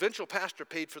provincial pastor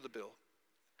paid for the bill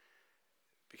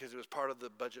because it was part of the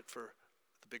budget for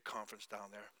the big conference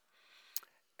down there.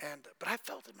 But I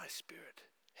felt in my spirit,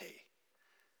 hey,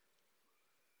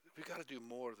 we've got to do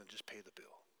more than just pay the bill.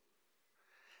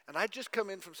 And I'd just come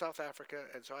in from South Africa,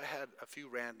 and so I had a few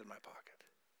rand in my pocket.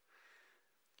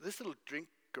 This little drink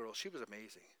girl, she was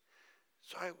amazing.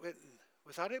 So I went and,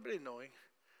 without anybody knowing,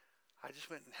 I just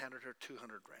went and handed her 200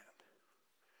 rand.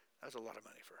 That was a lot of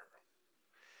money for her.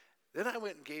 Then I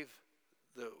went and gave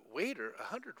the waiter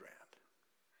 100 rand.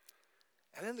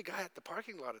 And then the guy at the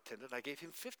parking lot attendant, I gave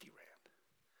him 50 rand.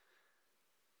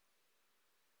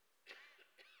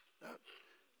 Now,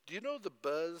 do you know the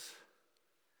buzz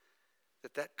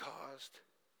that caused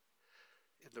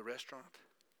in the restaurant?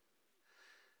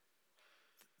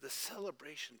 The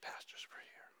celebration pastors were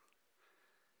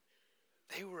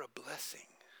here. They were a blessing.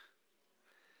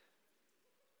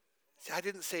 See, I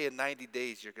didn't say in 90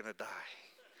 days you're going to die.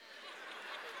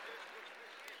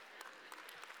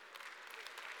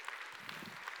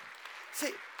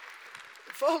 See,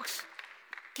 folks,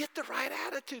 get the right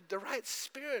attitude, the right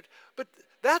spirit. But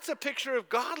that's a picture of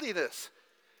godliness.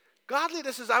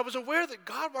 Godliness is, I was aware that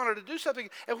God wanted to do something.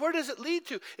 And where does it lead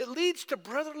to? It leads to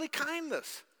brotherly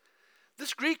kindness.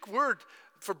 This Greek word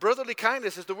for brotherly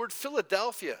kindness is the word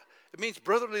Philadelphia. It means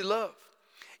brotherly love.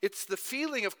 It's the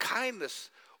feeling of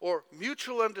kindness or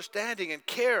mutual understanding and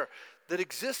care that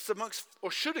exists amongst,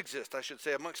 or should exist, I should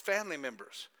say, amongst family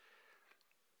members.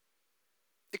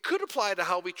 It could apply to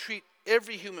how we treat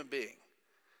every human being,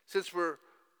 since we're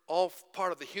all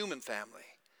part of the human family.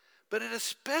 But it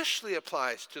especially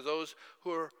applies to those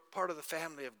who are part of the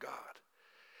family of God.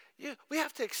 We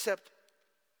have to accept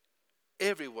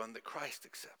everyone that Christ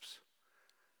accepts.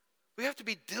 We have to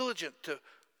be diligent to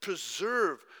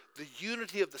preserve the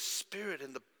unity of the Spirit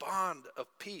and the bond of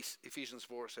peace, Ephesians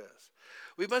 4 says.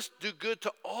 We must do good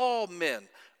to all men,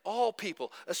 all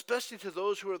people, especially to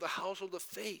those who are the household of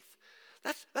faith.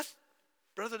 That's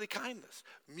brotherly kindness,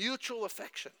 mutual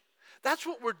affection. That's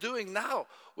what we're doing now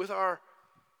with our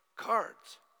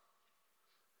cards.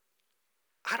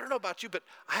 I don't know about you, but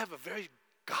I have a very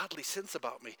godly sense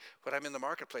about me when I'm in the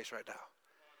marketplace right now.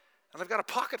 And I've got a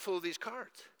pocket full of these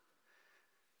cards.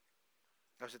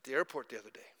 I was at the airport the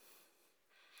other day.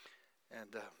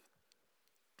 And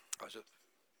I was at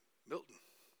Milton.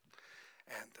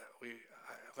 And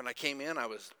when I came in, I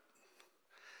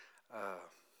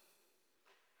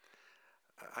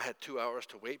had 2 hours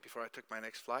to wait before I took my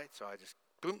next flight. So I just,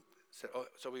 boom, said, oh,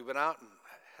 so we went out and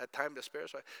had time to spare.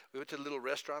 So we went to a little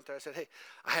restaurant there. I said, hey,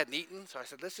 I hadn't eaten. So I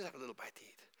said, let's just have a little bite to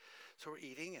eat. So we're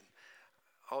eating, and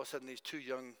all of a sudden these two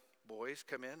young boys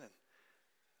come in, and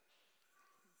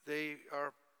they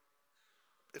are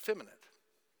effeminate.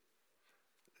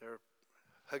 They're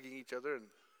hugging each other, and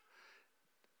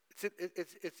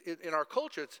it's in our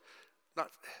culture, it's not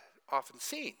often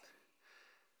seen.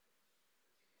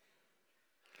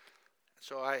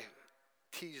 So I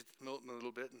teased Milton a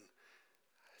little bit, and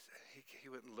he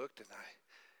went and looked, and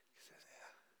he said,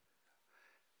 yeah.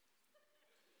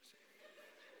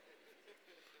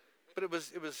 But it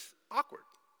was awkward.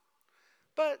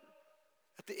 But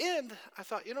at the end, I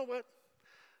thought, you know what?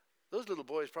 Those little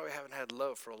boys probably haven't had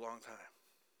love for a long time.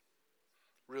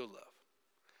 Real love.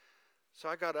 So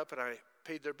I got up and I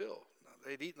paid their bill.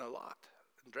 They'd eaten a lot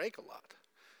and drank a lot.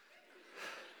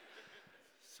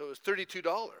 So it was $32.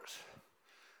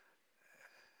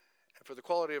 And for the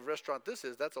quality of restaurant this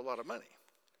is, that's a lot of money.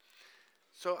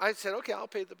 So I said, okay, I'll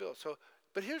pay the bill.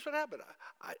 But here's what happened.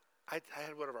 I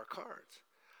had one of our cards.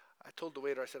 I told the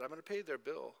waiter, I said, I'm going to pay their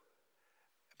bill.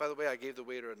 By the way, I gave the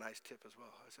waiter a nice tip as well.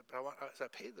 I said, I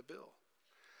paid the bill.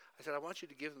 I said, I want you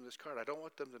to give them this card. I don't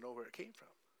want them to know where it came from.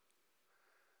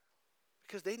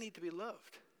 Because they need to be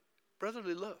loved.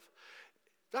 Brotherly love.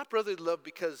 Not brotherly love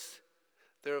because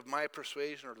they're of my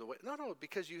persuasion or the way. No,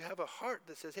 because you have a heart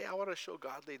that says, hey, I want to show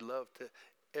godly love to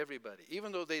everybody.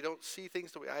 Even though they don't see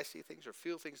things the way I see things or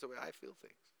feel things the way I feel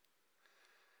things.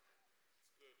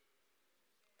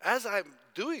 As I'm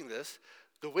doing this,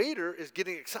 the waiter is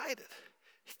getting excited.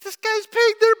 This guy's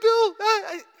paying their bill.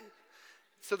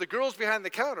 So the girls behind the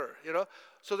counter,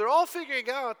 so they're all figuring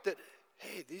out that,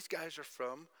 hey, these guys are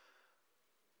from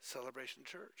Celebration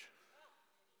Church.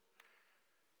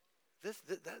 They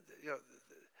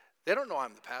don't know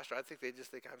I'm the pastor. I think they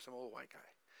just think I'm some old white guy.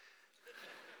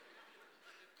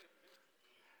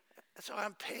 And so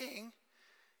I'm paying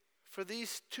for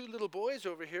these two little boys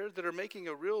over here that are making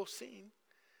a real scene,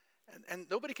 and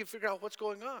nobody can figure out what's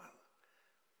going on.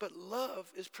 But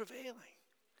love is prevailing.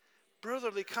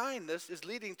 Brotherly kindness is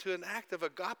leading to an act of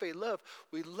agape love.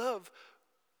 We love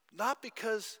not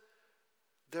because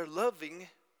they're loving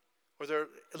or they're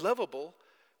lovable,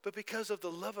 but because of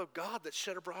the love of God that's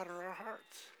shed abroad in our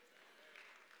hearts.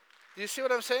 Do you see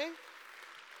what I'm saying?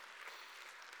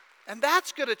 And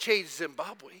that's going to change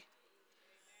Zimbabwe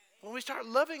when we start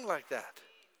loving like that.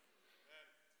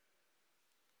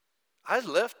 I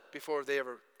left before they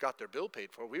ever got their bill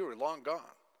paid for. We were long gone.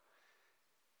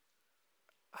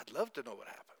 I'd love to know what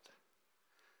happened.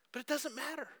 But it doesn't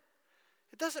matter.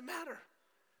 It doesn't matter.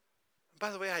 And by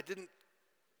the way, I didn't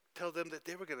tell them that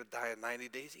they were going to die in 90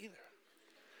 days either.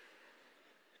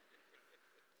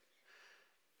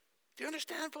 Do you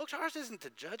understand, folks? Ours isn't to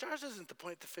judge. Ours isn't to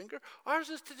point the finger. Ours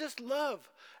is to just love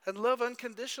and love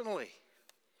unconditionally.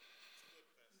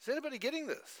 Is anybody getting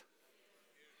this?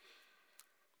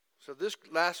 So this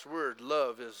last word,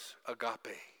 love, is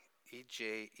agape.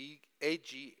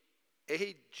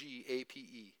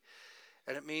 A-G-A-P-E.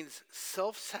 And it means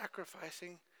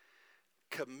self-sacrificing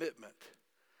commitment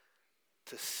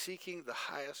to seeking the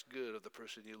highest good of the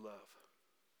person you love.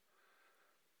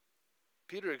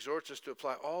 Peter exhorts us to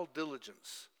apply all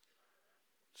diligence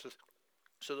so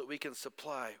that we can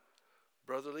supply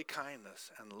brotherly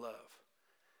kindness and love.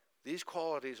 These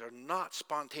qualities are not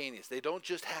spontaneous. They don't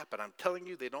just happen. I'm telling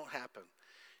you, they don't happen.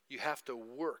 You have to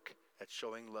work at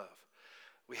showing love.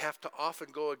 We have to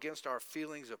often go against our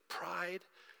feelings of pride,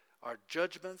 our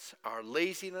judgments, our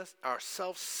laziness, our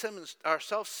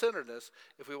self-centeredness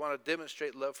if we want to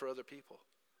demonstrate love for other people.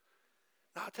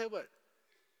 Now, I'll tell you what.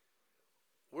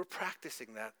 We're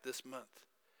practicing that this month.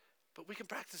 But we can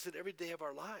practice it every day of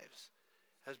our lives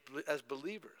as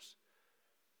believers.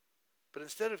 But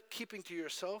instead of keeping to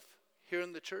yourself here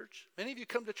in the church, many of you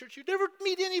come to church, you never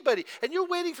meet anybody, and you're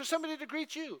waiting for somebody to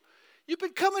greet you. You've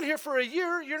been coming here for a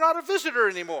year, you're not a visitor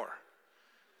anymore.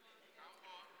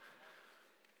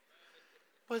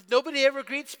 Well, nobody ever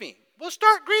greets me. Well,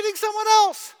 start greeting someone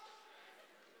else.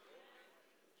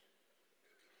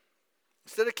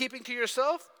 Instead of keeping to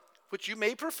yourself, which you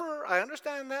may prefer, I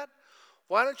understand that,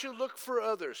 why don't you look for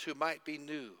others who might be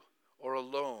new or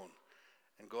alone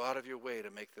and go out of your way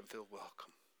to make them feel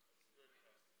welcome?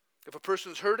 If a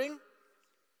person's hurting,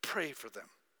 pray for them.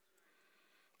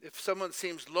 If someone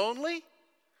seems lonely,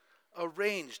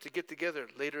 arrange to get together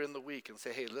later in the week and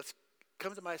say, hey, let's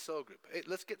come to my cell group. Hey,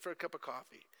 let's get for a cup of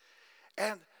coffee.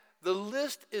 And the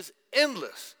list is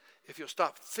endless if you'll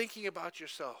stop thinking about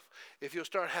yourself, if you'll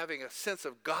start having a sense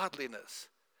of godliness,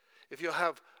 if you'll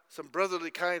have some brotherly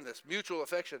kindness, mutual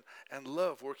affection, and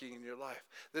love working in your life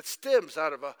that stems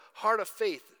out of a heart of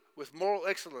faith with moral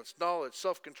excellence, knowledge,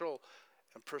 self-control,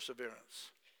 and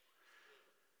perseverance.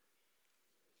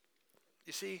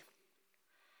 You see,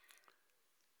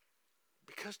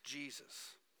 because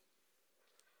Jesus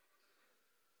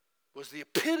was the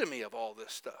epitome of all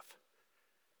this stuff,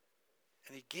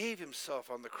 and he gave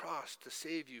himself on the cross to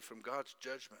save you from God's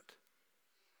judgment,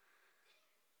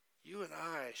 you and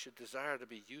I should desire to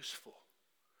be useful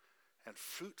and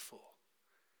fruitful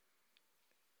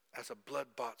as a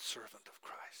blood-bought servant of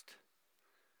Christ.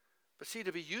 But see,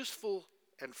 to be useful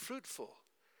and fruitful,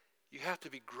 you have to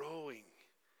be growing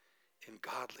in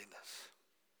godliness.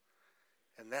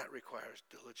 And that requires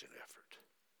diligent effort.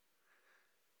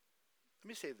 Let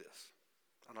me say this,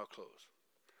 and I'll close.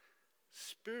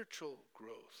 Spiritual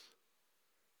growth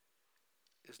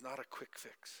is not a quick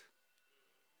fix.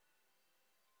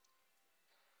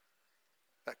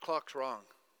 That clock's wrong.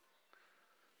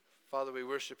 Father, we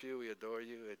worship you, we adore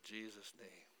you in Jesus'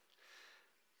 name.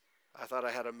 I thought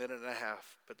I had a minute and a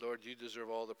half, but Lord, you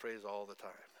deserve all the praise all the time.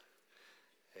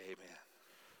 Amen.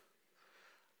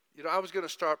 You know, I was going to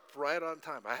start right on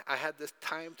time. I had this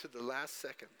time to the last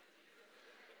second.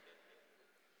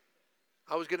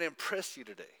 I was going to impress you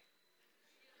today.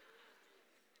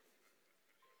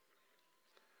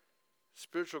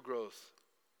 Spiritual growth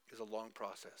is a long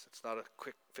process. It's not a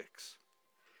quick fix.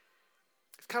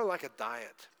 It's kind of like a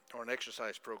diet or an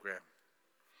exercise program.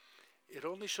 It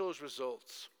only shows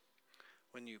results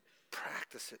when you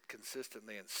practice it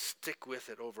consistently and stick with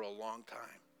it over a long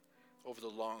time, over the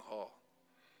long haul.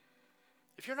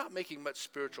 If you're not making much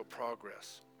spiritual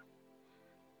progress,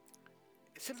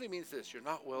 it simply means this: you're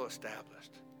not well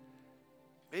established.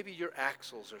 Maybe your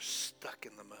axles are stuck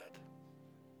in the mud.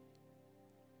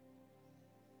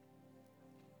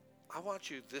 I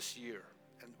want you this year,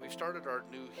 and we've started our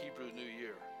new Hebrew New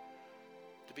Year,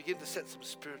 to begin to set some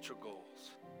spiritual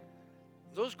goals.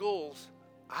 Those goals,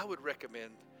 I would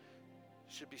recommend,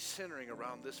 should be centering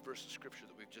around this verse of Scripture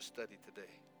that we've just studied today.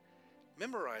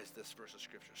 Memorize this verse of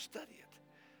Scripture. Study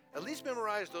it. At least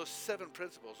memorize those 7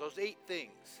 principles, those 8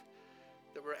 things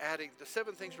that we're adding, the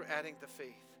 7 things we're adding to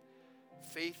faith.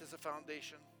 Faith is a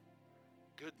foundation,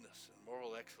 goodness and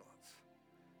moral excellence,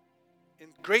 in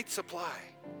great supply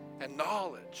and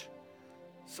knowledge,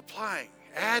 supplying,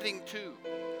 adding to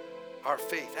our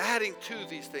faith, adding to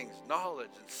these things, knowledge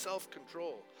and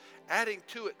self-control, adding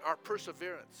to it our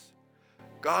perseverance,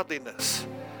 godliness,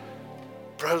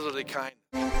 brotherly kindness.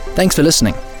 Thanks for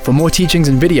listening. For more teachings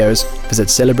and videos, visit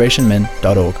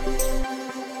celebrationmen.org.